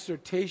the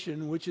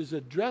exhortation which is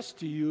addressed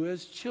to you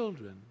as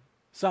children.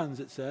 Sons,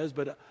 it says,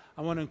 but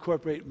I want to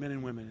incorporate men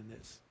and women in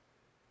this.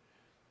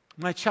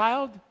 My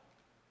child,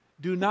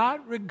 do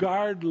not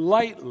regard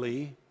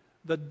lightly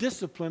the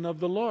discipline of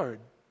the Lord,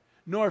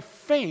 nor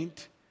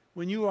faint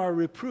when you are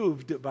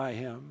reproved by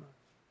him.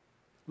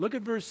 Look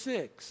at verse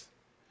 6.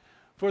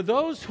 For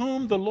those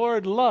whom the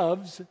Lord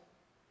loves,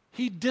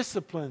 he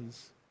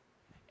disciplines,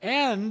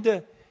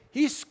 and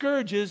he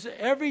scourges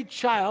every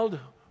child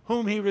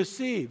whom he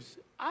receives.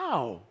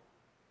 Ow!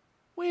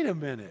 Wait a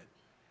minute.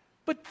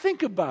 But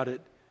think about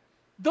it.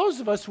 Those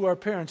of us who are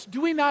parents,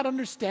 do we not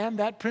understand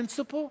that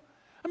principle?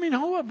 I mean,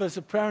 who of us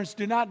as parents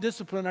do not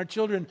discipline our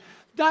children,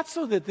 not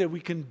so that we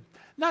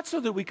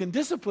can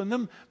discipline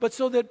them, but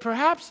so that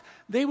perhaps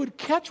they would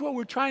catch what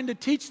we're trying to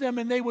teach them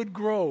and they would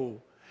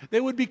grow. They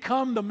would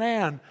become the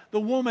man, the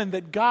woman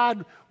that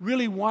God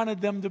really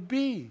wanted them to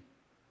be.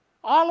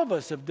 All of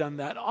us have done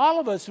that. All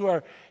of us who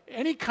are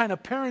any kind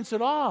of parents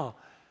at all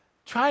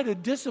try to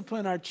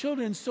discipline our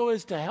children so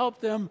as to help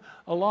them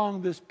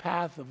along this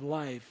path of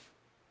life.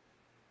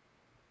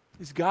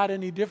 Is God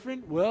any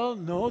different? Well,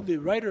 no, the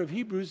writer of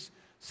Hebrews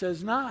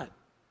says not.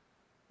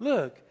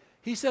 Look,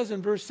 he says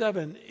in verse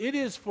 7, it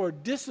is for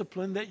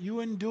discipline that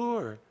you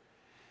endure.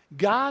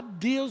 God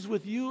deals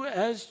with you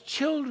as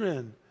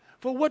children.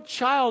 For what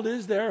child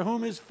is there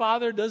whom his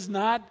father does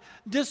not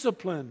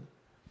discipline?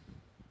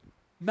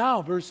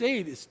 Now, verse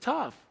 8 is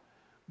tough.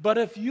 But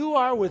if you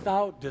are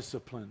without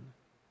discipline,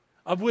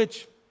 of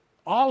which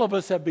all of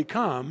us have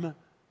become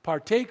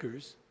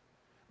partakers,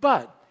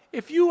 but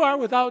if you are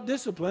without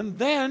discipline,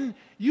 then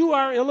you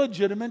are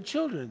illegitimate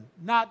children,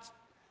 not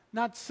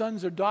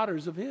sons or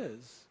daughters of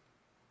his.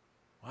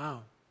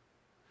 Wow.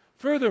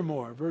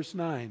 Furthermore, verse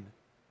 9,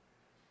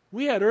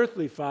 we had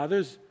earthly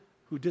fathers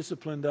who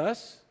disciplined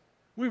us.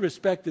 We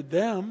respected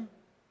them.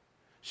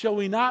 Shall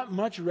we not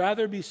much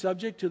rather be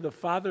subject to the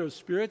Father of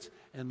spirits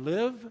and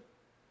live?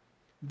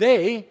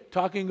 They,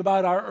 talking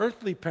about our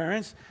earthly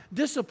parents,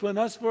 discipline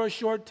us for a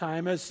short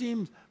time as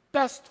seems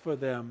best for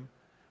them.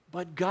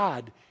 But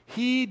God,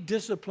 he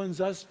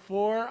disciplines us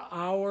for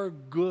our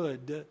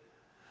good,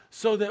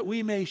 so that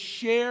we may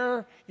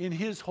share in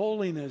his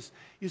holiness.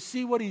 You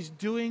see what he's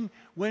doing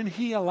when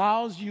he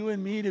allows you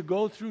and me to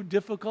go through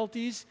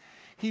difficulties?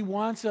 He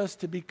wants us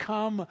to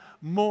become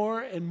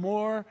more and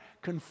more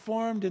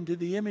conformed into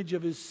the image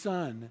of his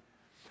Son.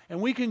 And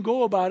we can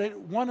go about it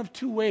one of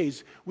two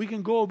ways. We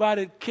can go about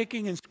it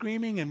kicking and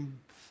screaming and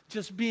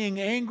just being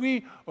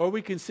angry, or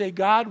we can say,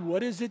 God,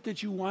 what is it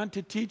that you want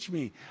to teach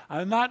me?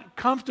 I'm not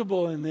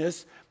comfortable in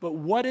this, but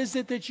what is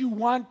it that you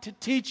want to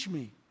teach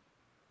me?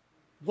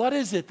 What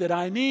is it that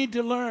I need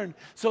to learn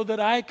so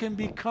that I can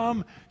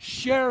become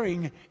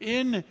sharing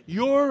in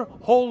your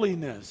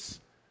holiness?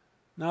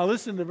 Now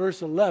listen to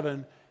verse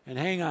 11 and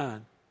hang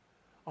on.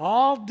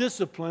 All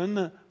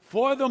discipline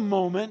for the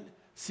moment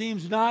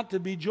seems not to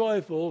be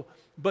joyful,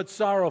 but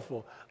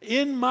sorrowful.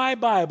 In my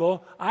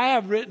Bible, I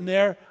have written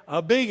there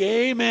a big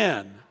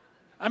amen.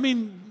 I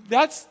mean,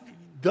 that's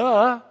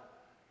duh.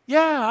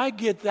 Yeah, I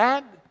get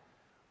that.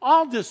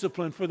 All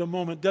discipline for the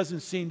moment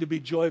doesn't seem to be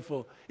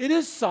joyful. It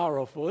is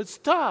sorrowful. It's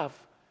tough.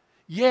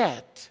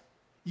 Yet,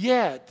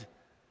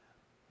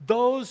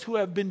 those who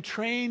have been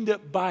trained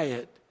by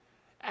it,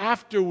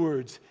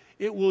 afterwards,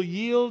 it will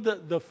yield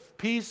the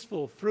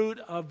peaceful fruit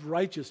of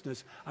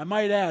righteousness. I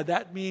might add,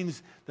 that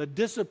means the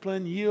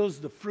discipline yields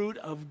the fruit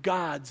of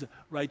God's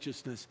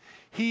righteousness.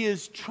 He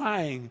is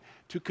trying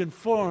to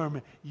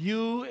conform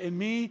you and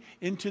me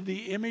into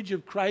the image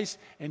of Christ,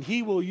 and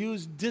he will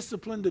use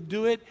discipline to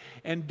do it.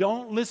 And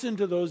don't listen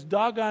to those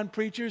doggone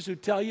preachers who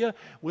tell you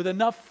with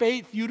enough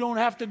faith you don't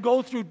have to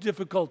go through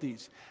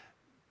difficulties.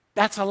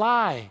 That's a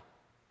lie.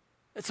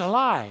 It's a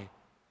lie.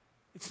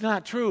 It's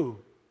not true.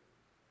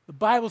 The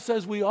Bible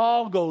says we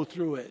all go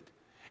through it.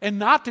 And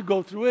not to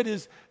go through it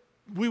is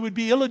we would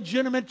be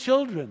illegitimate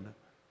children.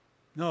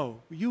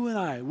 No, you and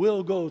I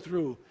will go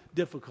through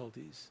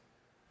difficulties.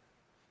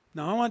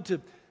 Now, I want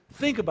to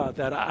think about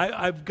that.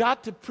 I've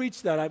got to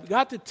preach that. I've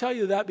got to tell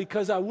you that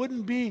because I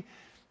wouldn't be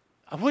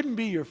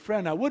your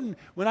friend.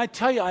 When I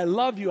tell you I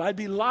love you, I'd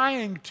be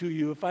lying to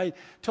you if I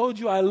told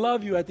you I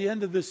love you at the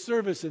end of this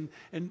service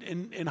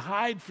and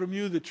hide from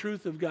you the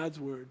truth of God's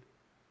word.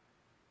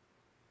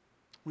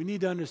 We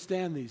need to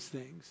understand these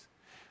things.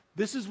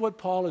 This is what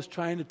Paul is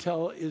trying to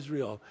tell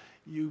Israel.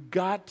 You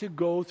got to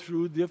go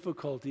through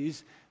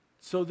difficulties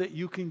so that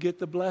you can get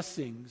the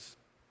blessings.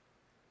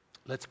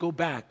 Let's go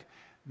back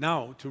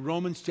now to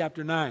Romans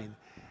chapter 9.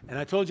 And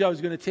I told you I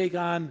was going to take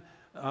on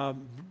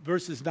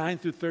verses 9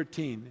 through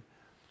 13.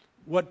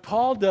 What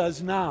Paul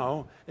does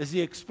now is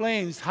he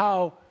explains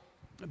how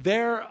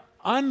their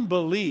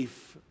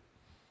unbelief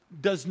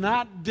does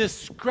not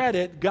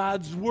discredit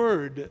God's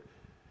word.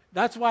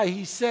 That's why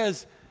he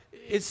says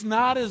it's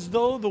not as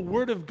though the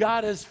Word of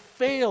God has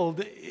failed.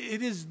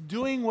 It is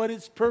doing what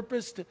it's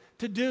purposed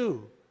to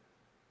do.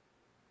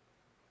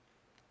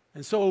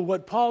 And so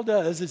what Paul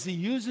does is he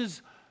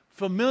uses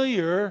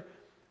familiar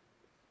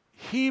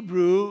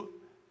Hebrew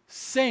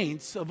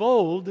saints of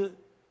old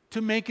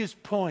to make his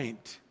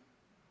point.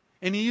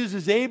 And he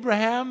uses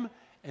Abraham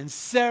and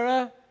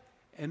Sarah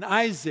and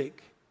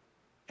Isaac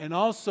and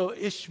also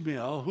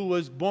Ishmael, who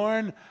was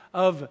born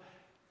of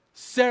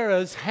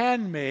Sarah's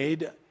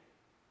handmaid,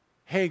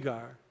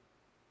 Hagar.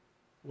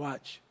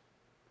 Watch.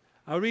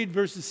 I'll read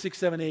verses 6,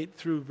 7, 8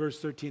 through verse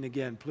 13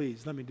 again,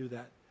 please. Let me do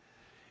that.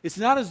 It's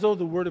not as though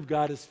the word of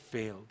God has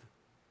failed.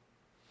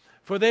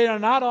 For they are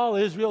not all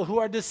Israel who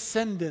are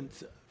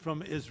descendants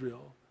from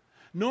Israel,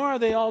 nor are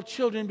they all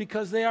children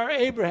because they are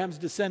Abraham's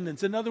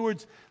descendants. In other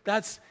words,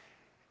 that's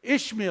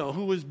Ishmael,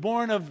 who was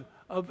born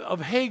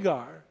of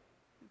Hagar.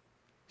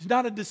 He's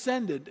not a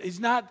descendant. He's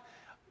not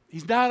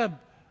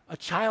a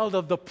child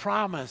of the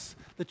promise.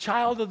 The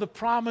child of the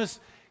promise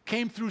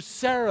came through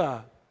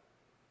Sarah.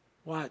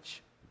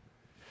 Watch.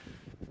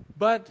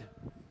 But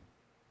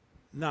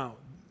now,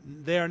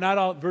 they are not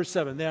all, verse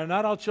 7, they are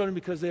not all children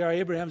because they are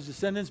Abraham's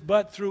descendants,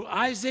 but through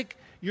Isaac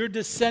your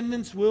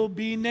descendants will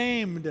be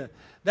named.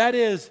 That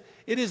is,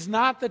 it is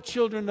not the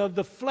children of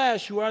the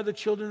flesh who are the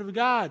children of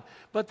God,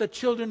 but the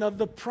children of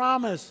the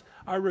promise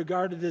are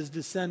regarded as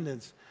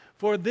descendants.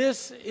 For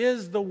this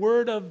is the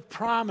word of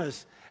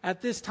promise.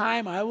 At this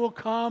time I will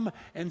come,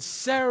 and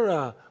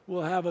Sarah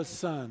will have a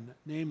son,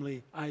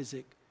 namely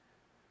Isaac.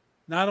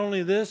 Not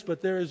only this,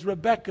 but there is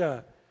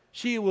Rebekah.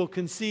 She will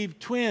conceive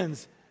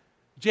twins,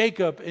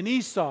 Jacob and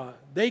Esau.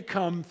 They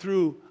come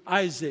through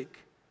Isaac.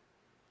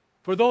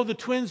 For though the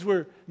twins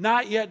were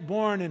not yet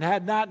born and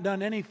had not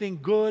done anything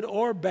good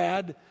or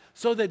bad,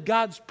 so that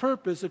God's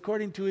purpose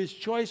according to his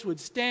choice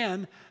would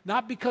stand,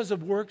 not because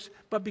of works,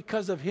 but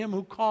because of him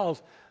who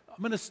calls.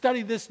 I'm going to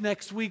study this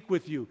next week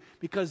with you,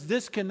 because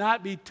this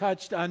cannot be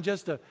touched on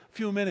just a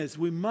few minutes.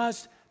 We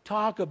must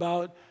talk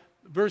about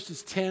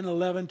verses 10,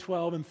 11,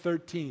 12, and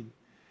 13.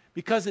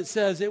 Because it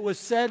says, it was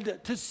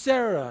said to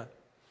Sarah,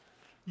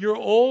 your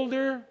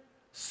older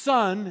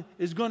son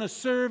is going to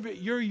serve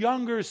your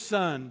younger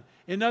son.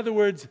 In other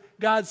words,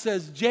 God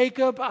says,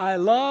 Jacob I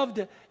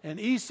loved and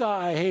Esau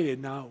I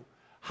hated. Now,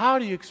 how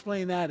do you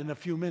explain that in a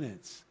few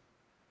minutes?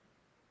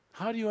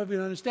 How do you even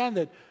understand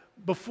that?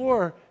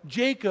 Before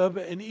Jacob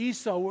and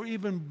Esau were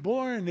even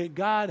born, that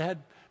God had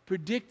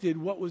predicted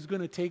what was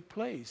going to take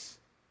place.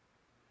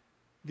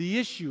 The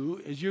issue,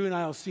 as you and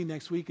I will see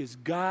next week, is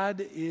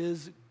God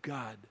is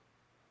God.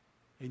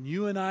 And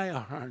you and I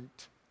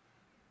aren't.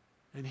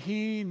 And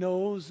he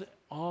knows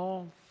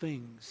all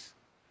things.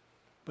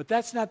 But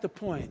that's not the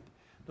point.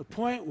 The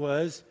point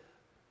was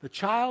the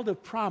child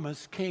of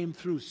promise came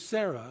through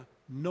Sarah,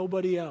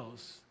 nobody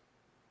else.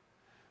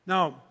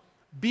 Now,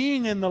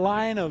 being in the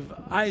line of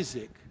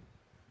Isaac,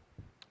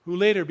 who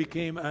later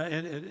became,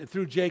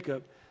 through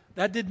Jacob,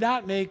 that did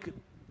not make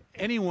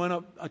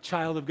anyone a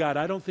child of God.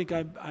 I don't think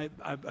I'm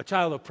a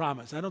child of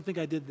promise. I don't think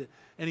I did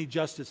any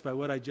justice by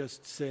what I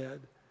just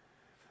said.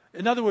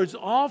 In other words,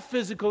 all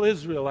physical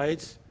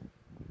Israelites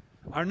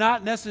are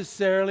not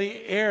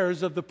necessarily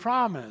heirs of the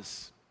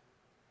promise.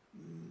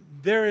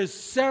 There is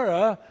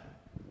Sarah,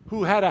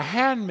 who had a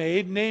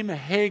handmaid named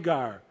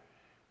Hagar.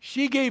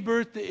 She gave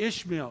birth to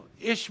Ishmael.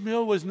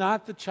 Ishmael was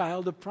not the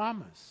child of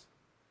promise.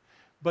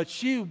 But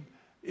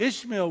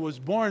Ishmael was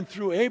born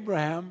through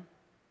Abraham.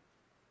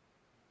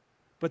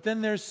 But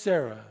then there's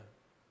Sarah.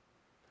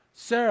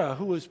 Sarah,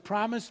 who was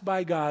promised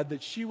by God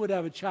that she would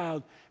have a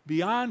child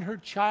beyond her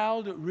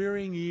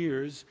child-rearing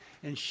years,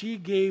 and she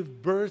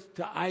gave birth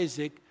to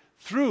Isaac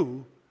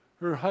through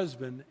her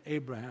husband,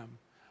 Abraham.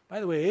 By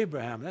the way,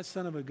 Abraham, that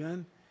son of a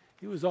gun,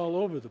 he was all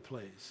over the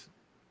place.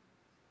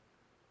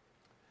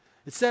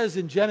 It says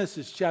in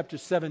Genesis chapter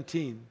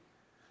 17,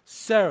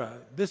 Sarah,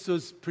 this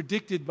was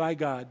predicted by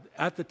God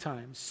at the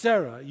time,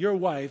 Sarah, your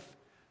wife,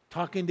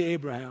 talking to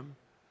Abraham,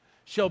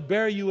 shall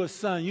bear you a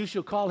son. You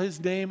shall call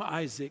his name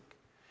Isaac.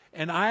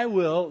 And I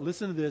will,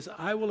 listen to this,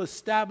 I will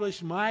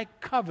establish my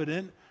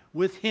covenant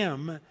with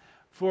him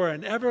for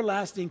an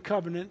everlasting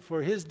covenant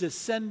for his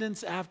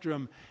descendants after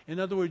him. In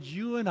other words,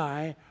 you and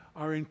I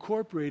are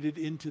incorporated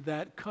into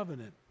that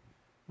covenant.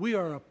 We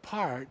are a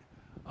part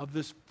of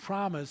this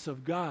promise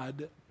of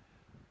God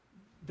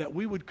that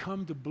we would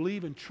come to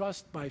believe and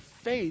trust by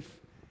faith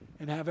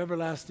and have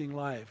everlasting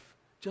life,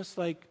 just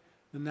like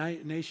the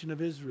nation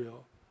of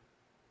Israel.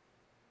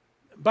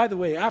 By the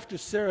way, after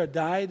Sarah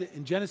died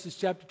in Genesis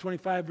chapter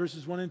 25,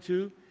 verses 1 and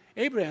 2,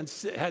 Abraham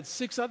had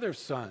 6 other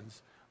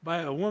sons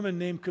by a woman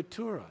named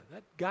Keturah,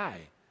 that guy.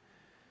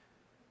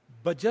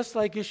 But just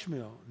like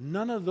Ishmael,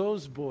 none of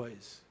those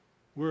boys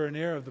were an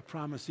heir of the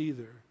promise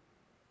either.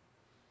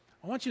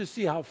 I want you to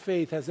see how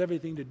faith has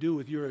everything to do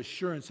with your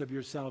assurance of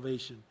your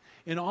salvation.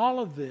 In all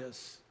of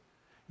this,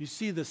 you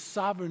see the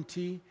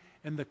sovereignty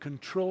and the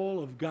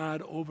control of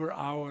God over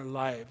our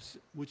lives,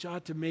 which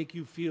ought to make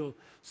you feel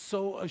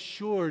so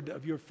assured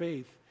of your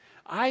faith.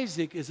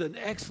 Isaac is an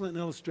excellent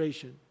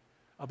illustration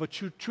of a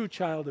true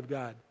child of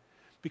God.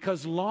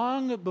 Because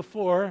long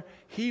before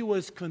he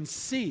was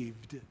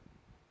conceived,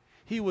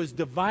 he was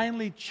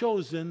divinely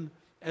chosen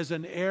as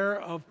an heir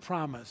of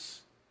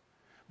promise.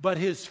 But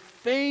his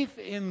faith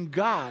in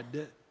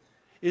God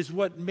is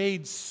what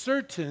made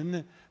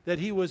certain that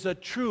he was a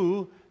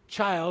true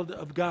child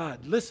of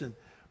God. Listen,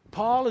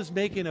 Paul is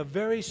making a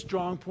very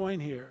strong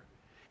point here.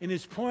 And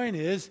his point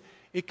is,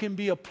 it can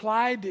be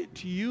applied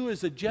to you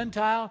as a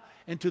Gentile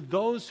and to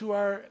those who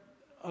are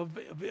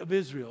of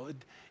Israel.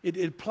 It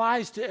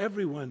applies to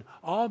everyone,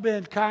 all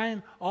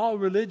mankind, all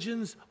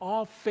religions,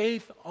 all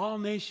faith, all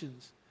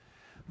nations.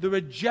 The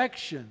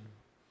rejection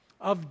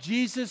of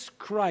Jesus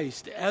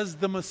Christ as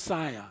the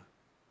Messiah,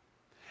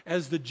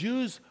 as the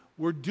Jews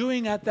were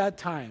doing at that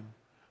time,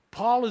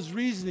 Paul is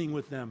reasoning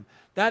with them.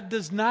 That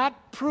does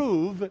not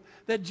prove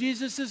that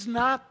Jesus is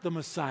not the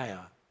Messiah.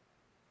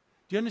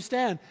 Do you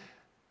understand?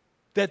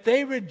 That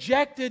they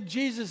rejected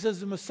Jesus as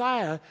the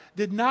Messiah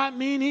did not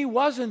mean he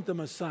wasn't the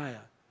Messiah.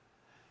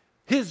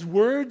 His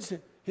words,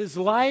 his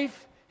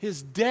life,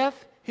 his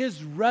death,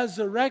 his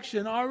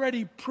resurrection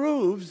already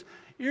proves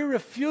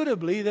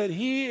irrefutably that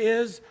he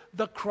is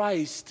the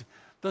Christ,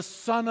 the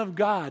Son of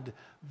God,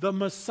 the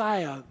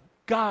Messiah,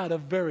 God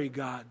of very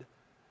God.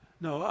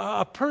 No,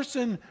 a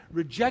person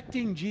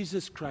rejecting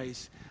Jesus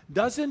Christ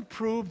doesn't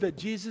prove that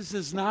Jesus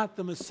is not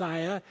the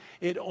Messiah.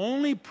 It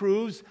only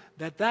proves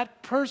that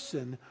that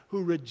person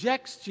who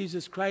rejects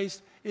Jesus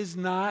Christ is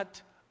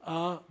not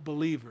a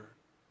believer.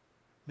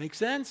 Make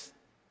sense?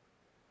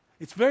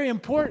 It's very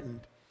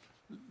important.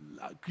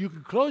 You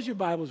can close your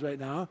Bibles right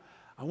now.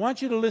 I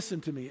want you to listen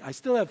to me. I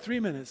still have 3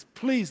 minutes.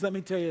 Please let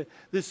me tell you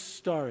this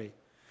story.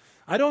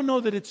 I don't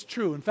know that it's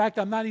true. In fact,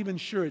 I'm not even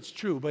sure it's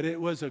true, but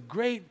it was a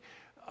great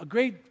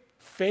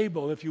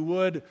fable, if you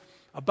would,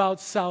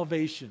 about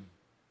salvation.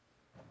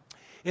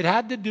 It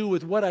had to do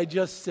with what I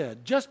just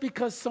said. Just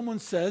because someone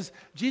says,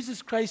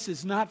 Jesus Christ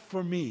is not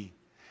for me,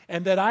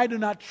 and that I do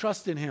not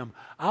trust in him,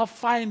 I'll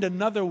find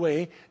another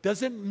way,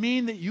 doesn't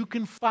mean that you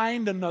can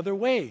find another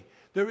way.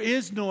 There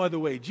is no other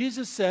way.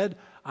 Jesus said,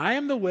 I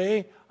am the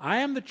way, I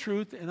am the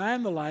truth, and I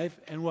am the life,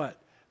 and what?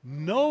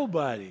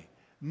 Nobody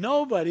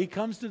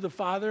comes to the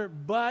Father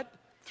but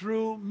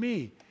through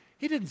me.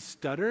 He didn't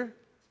stutter.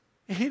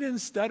 He didn't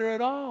stutter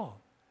at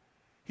all.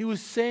 He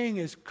was saying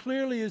as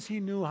clearly as he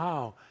knew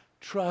how,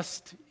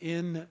 trust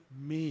in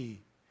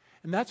me.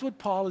 And that's what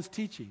Paul is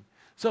teaching.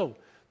 So,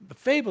 the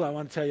fable I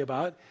want to tell you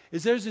about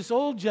is there's this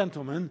old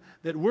gentleman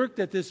that worked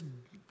at this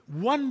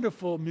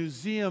wonderful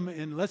museum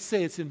in, let's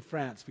say it's in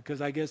France,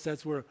 because I guess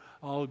that's where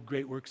all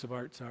great works of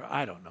arts are.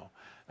 I don't know.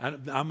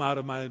 I'm out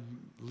of my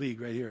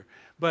league right here.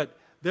 But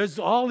there's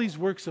all these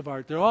works of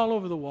art. They're all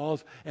over the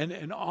walls.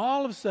 And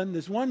all of a sudden,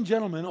 this one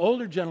gentleman,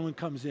 older gentleman,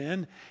 comes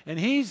in, and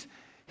he's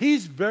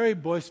very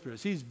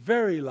boisterous. He's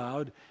very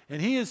loud.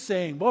 And he is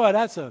saying, boy,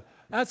 that's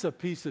a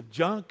piece of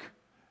junk.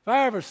 If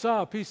I ever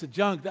saw a piece of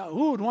junk,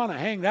 who would want to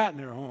hang that in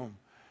their home?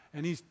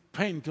 And he's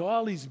painting to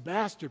all these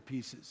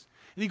masterpieces.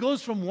 And he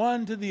goes from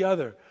one to the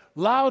other,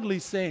 loudly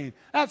saying,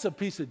 that's a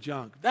piece of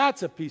junk.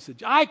 That's a piece of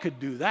junk. I could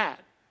do that.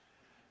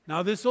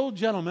 Now, this old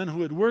gentleman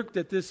who had worked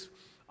at this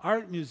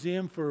art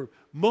museum for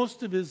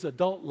most of his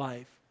adult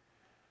life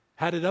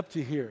had it up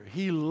to here.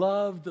 He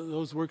loved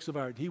those works of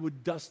art. He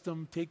would dust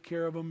them, take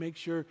care of them, make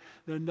sure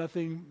that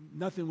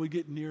nothing would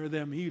get near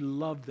them. He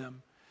loved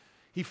them.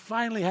 He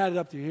finally had it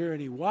up to here, and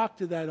he walked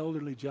to that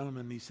elderly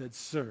gentleman and he said,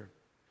 sir,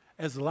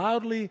 as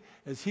loudly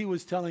as he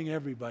was telling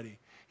everybody,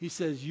 he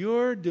says,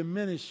 you're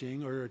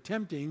diminishing or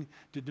attempting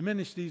to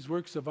diminish these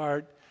works of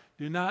art.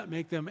 Do not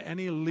make them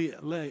any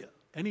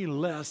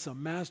less a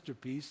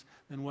masterpiece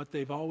than what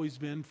they've always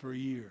been for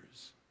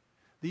years.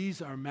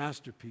 These are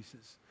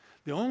masterpieces.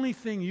 The only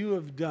thing you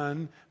have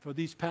done for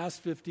these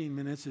past 15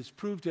 minutes is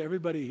prove to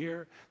everybody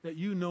here that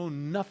you know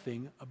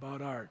nothing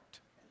about art.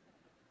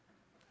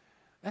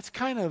 That's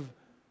kind of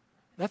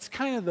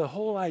the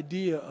whole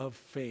idea of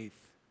faith.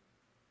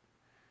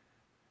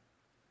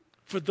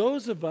 For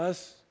those of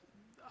us,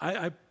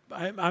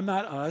 I'm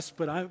not us,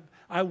 but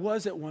I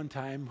was at one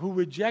time, who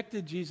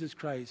rejected Jesus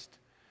Christ.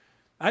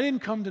 I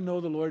didn't come to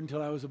know the Lord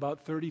until I was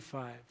about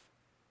 35,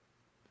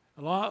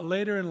 a lot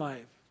later in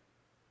life.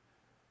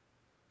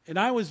 And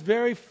I was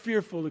very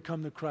fearful to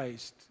come to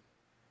Christ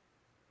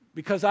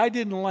because I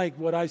didn't like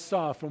what I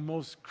saw from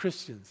most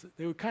Christians.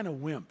 They were kind of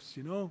wimps,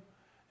 you know,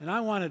 and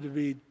I wanted to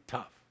be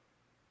tough.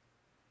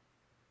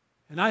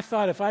 And I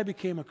thought if I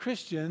became a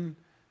Christian,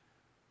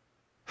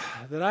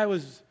 that I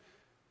was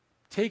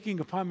taking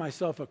upon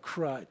myself a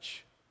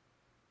crutch.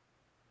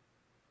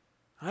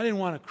 I didn't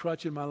want a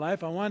crutch in my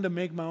life. I wanted to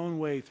make my own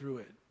way through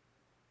it.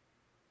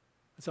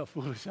 That's how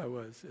foolish I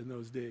was in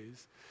those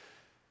days.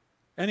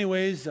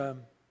 Anyways,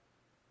 on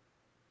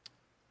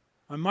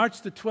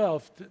March the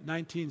 12th,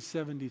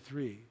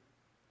 1973,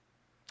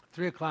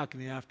 3 o'clock in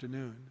the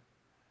afternoon,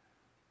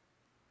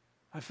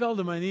 I fell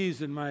to my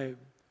knees in my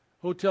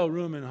hotel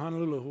room in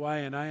Honolulu,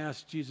 Hawaii, and I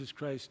asked Jesus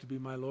Christ to be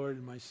my Lord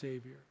and my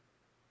Savior.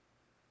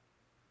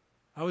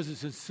 I was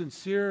as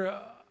sincere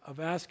of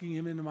asking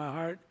him into my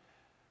heart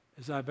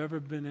as I've ever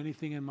been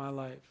anything in my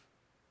life.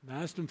 And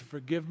I asked him to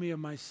forgive me of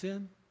my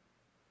sin.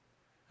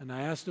 And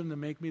I asked him to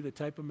make me the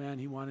type of man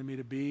he wanted me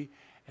to be.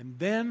 And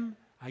then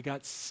I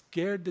got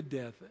scared to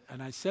death.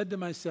 And I said to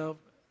myself,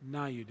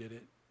 now you did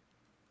it.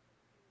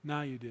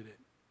 Now you did it.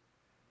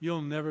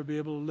 You'll never be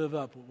able to live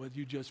up with what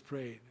you just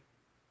prayed.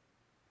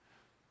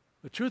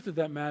 The truth of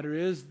that matter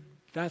is,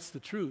 that's the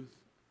truth.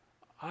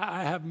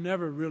 I have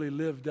never really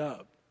lived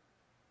up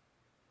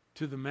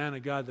to the man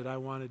of God that I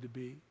wanted to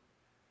be.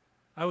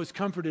 I was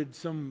comforted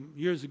some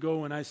years ago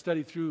when I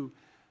studied through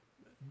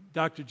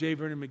Dr. J.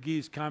 Vernon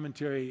McGee's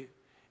commentary.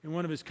 In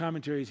one of his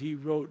commentaries, he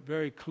wrote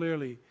very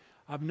clearly,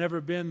 I've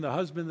never been the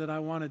husband that I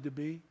wanted to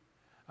be.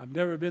 I've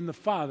never been the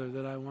father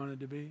that I wanted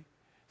to be.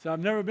 So I've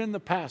never been the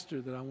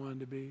pastor that I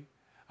wanted to be.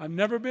 I've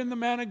never been the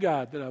man of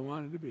God that I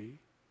wanted to be.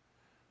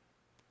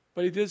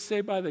 But he did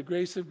say, by the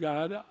grace of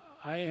God,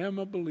 I am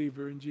a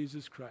believer in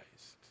Jesus Christ.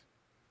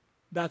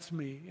 That's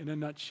me in a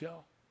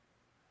nutshell.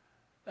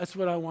 That's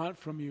what I want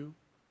from you.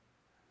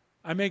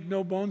 I make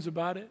no bones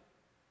about it.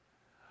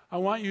 I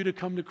want you to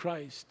come to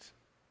Christ.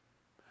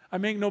 I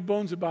make no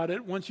bones about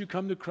it. Once you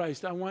come to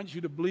Christ, I want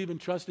you to believe and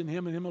trust in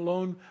Him and Him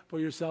alone for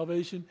your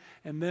salvation.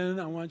 And then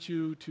I want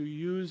you to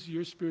use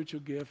your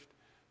spiritual gift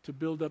to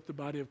build up the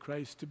body of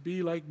Christ, to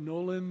be like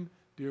Nolan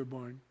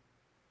Dearborn,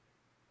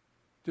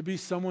 to be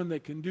someone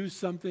that can do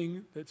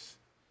something that's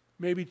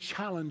maybe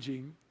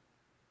challenging,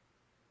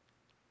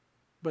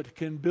 but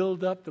can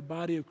build up the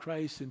body of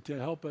Christ and to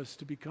help us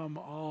to become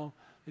all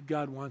that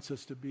God wants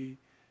us to be.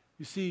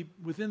 You see,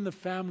 within the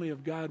family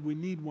of God, we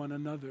need one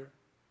another.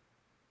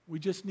 We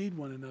just need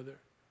one another.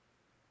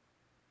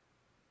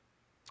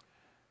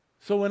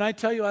 So when I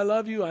tell you I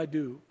love you, I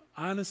do.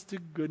 Honest to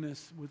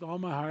goodness, with all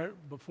my heart,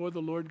 before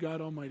the Lord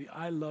God Almighty,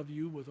 I love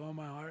you with all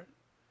my heart.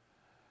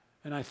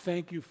 And I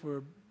thank you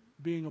for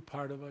being a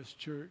part of us,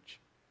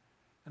 church.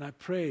 And I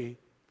pray,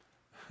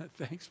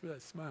 thanks for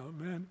that smile,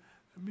 man.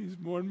 That means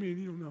more to me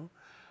than you know.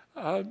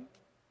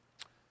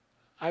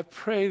 I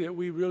pray that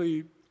we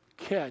really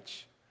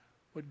catch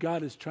what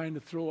God is trying to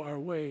throw our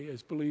way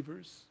as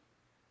believers.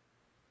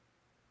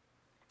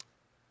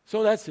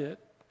 So that's it.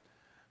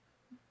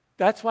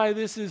 That's why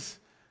this is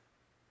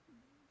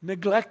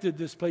neglected,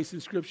 this place in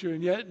Scripture.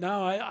 And yet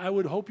now I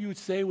would hope you would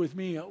say with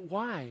me,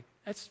 why?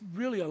 That's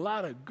really a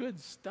lot of good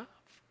stuff.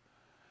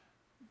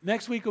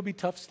 Next week will be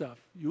tough stuff.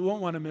 You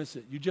won't want to miss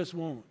it. You just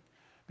won't.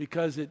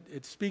 Because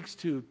it speaks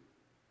to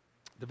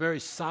the very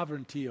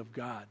sovereignty of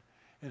God.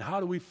 And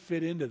how do we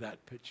fit into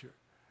that picture?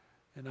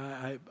 And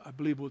I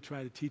believe we'll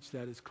try to teach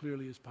that as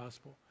clearly as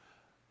possible.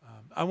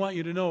 I want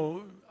you to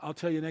know, I'll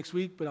tell you next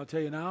week, but I'll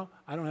tell you now,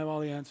 I don't have all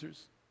the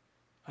answers.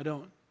 I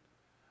don't.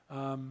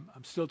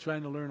 I'm still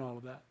trying to learn all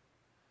of that.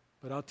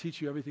 But I'll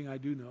teach you everything I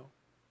do know.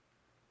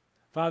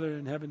 Father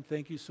in heaven,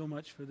 thank you so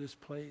much for this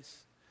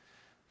place.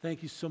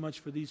 Thank you so much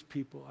for these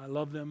people. I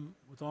love them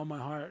with all my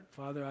heart.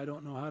 Father, I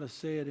don't know how to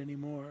say it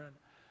anymore. And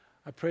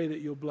I pray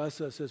that you'll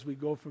bless us as we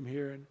go from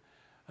here. And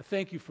I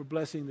thank you for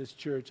blessing this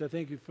church. I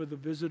thank you for the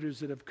visitors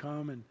that have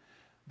come and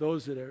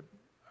those that are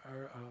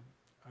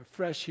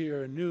fresh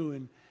here and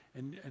new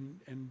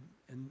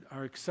and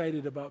are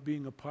excited about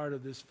being a part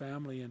of this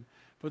family. And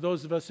for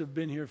those of us who have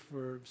been here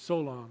for so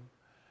long,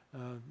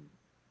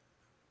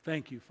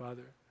 thank you,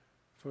 Father,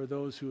 for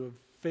those who have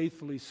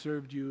faithfully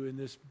served you in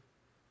this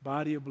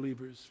body of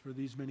believers for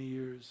these many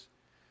years.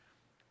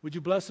 Would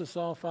you bless us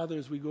all, Father,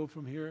 as we go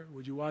from here?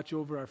 Would you watch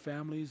over our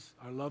families,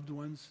 our loved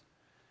ones?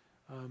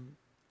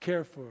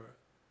 Care for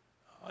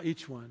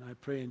each one, I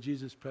pray in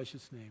Jesus'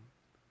 precious name.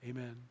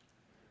 Amen.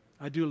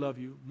 I do love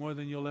you more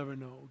than you'll ever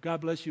know.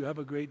 God bless you. Have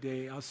a great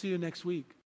day. I'll see you next week.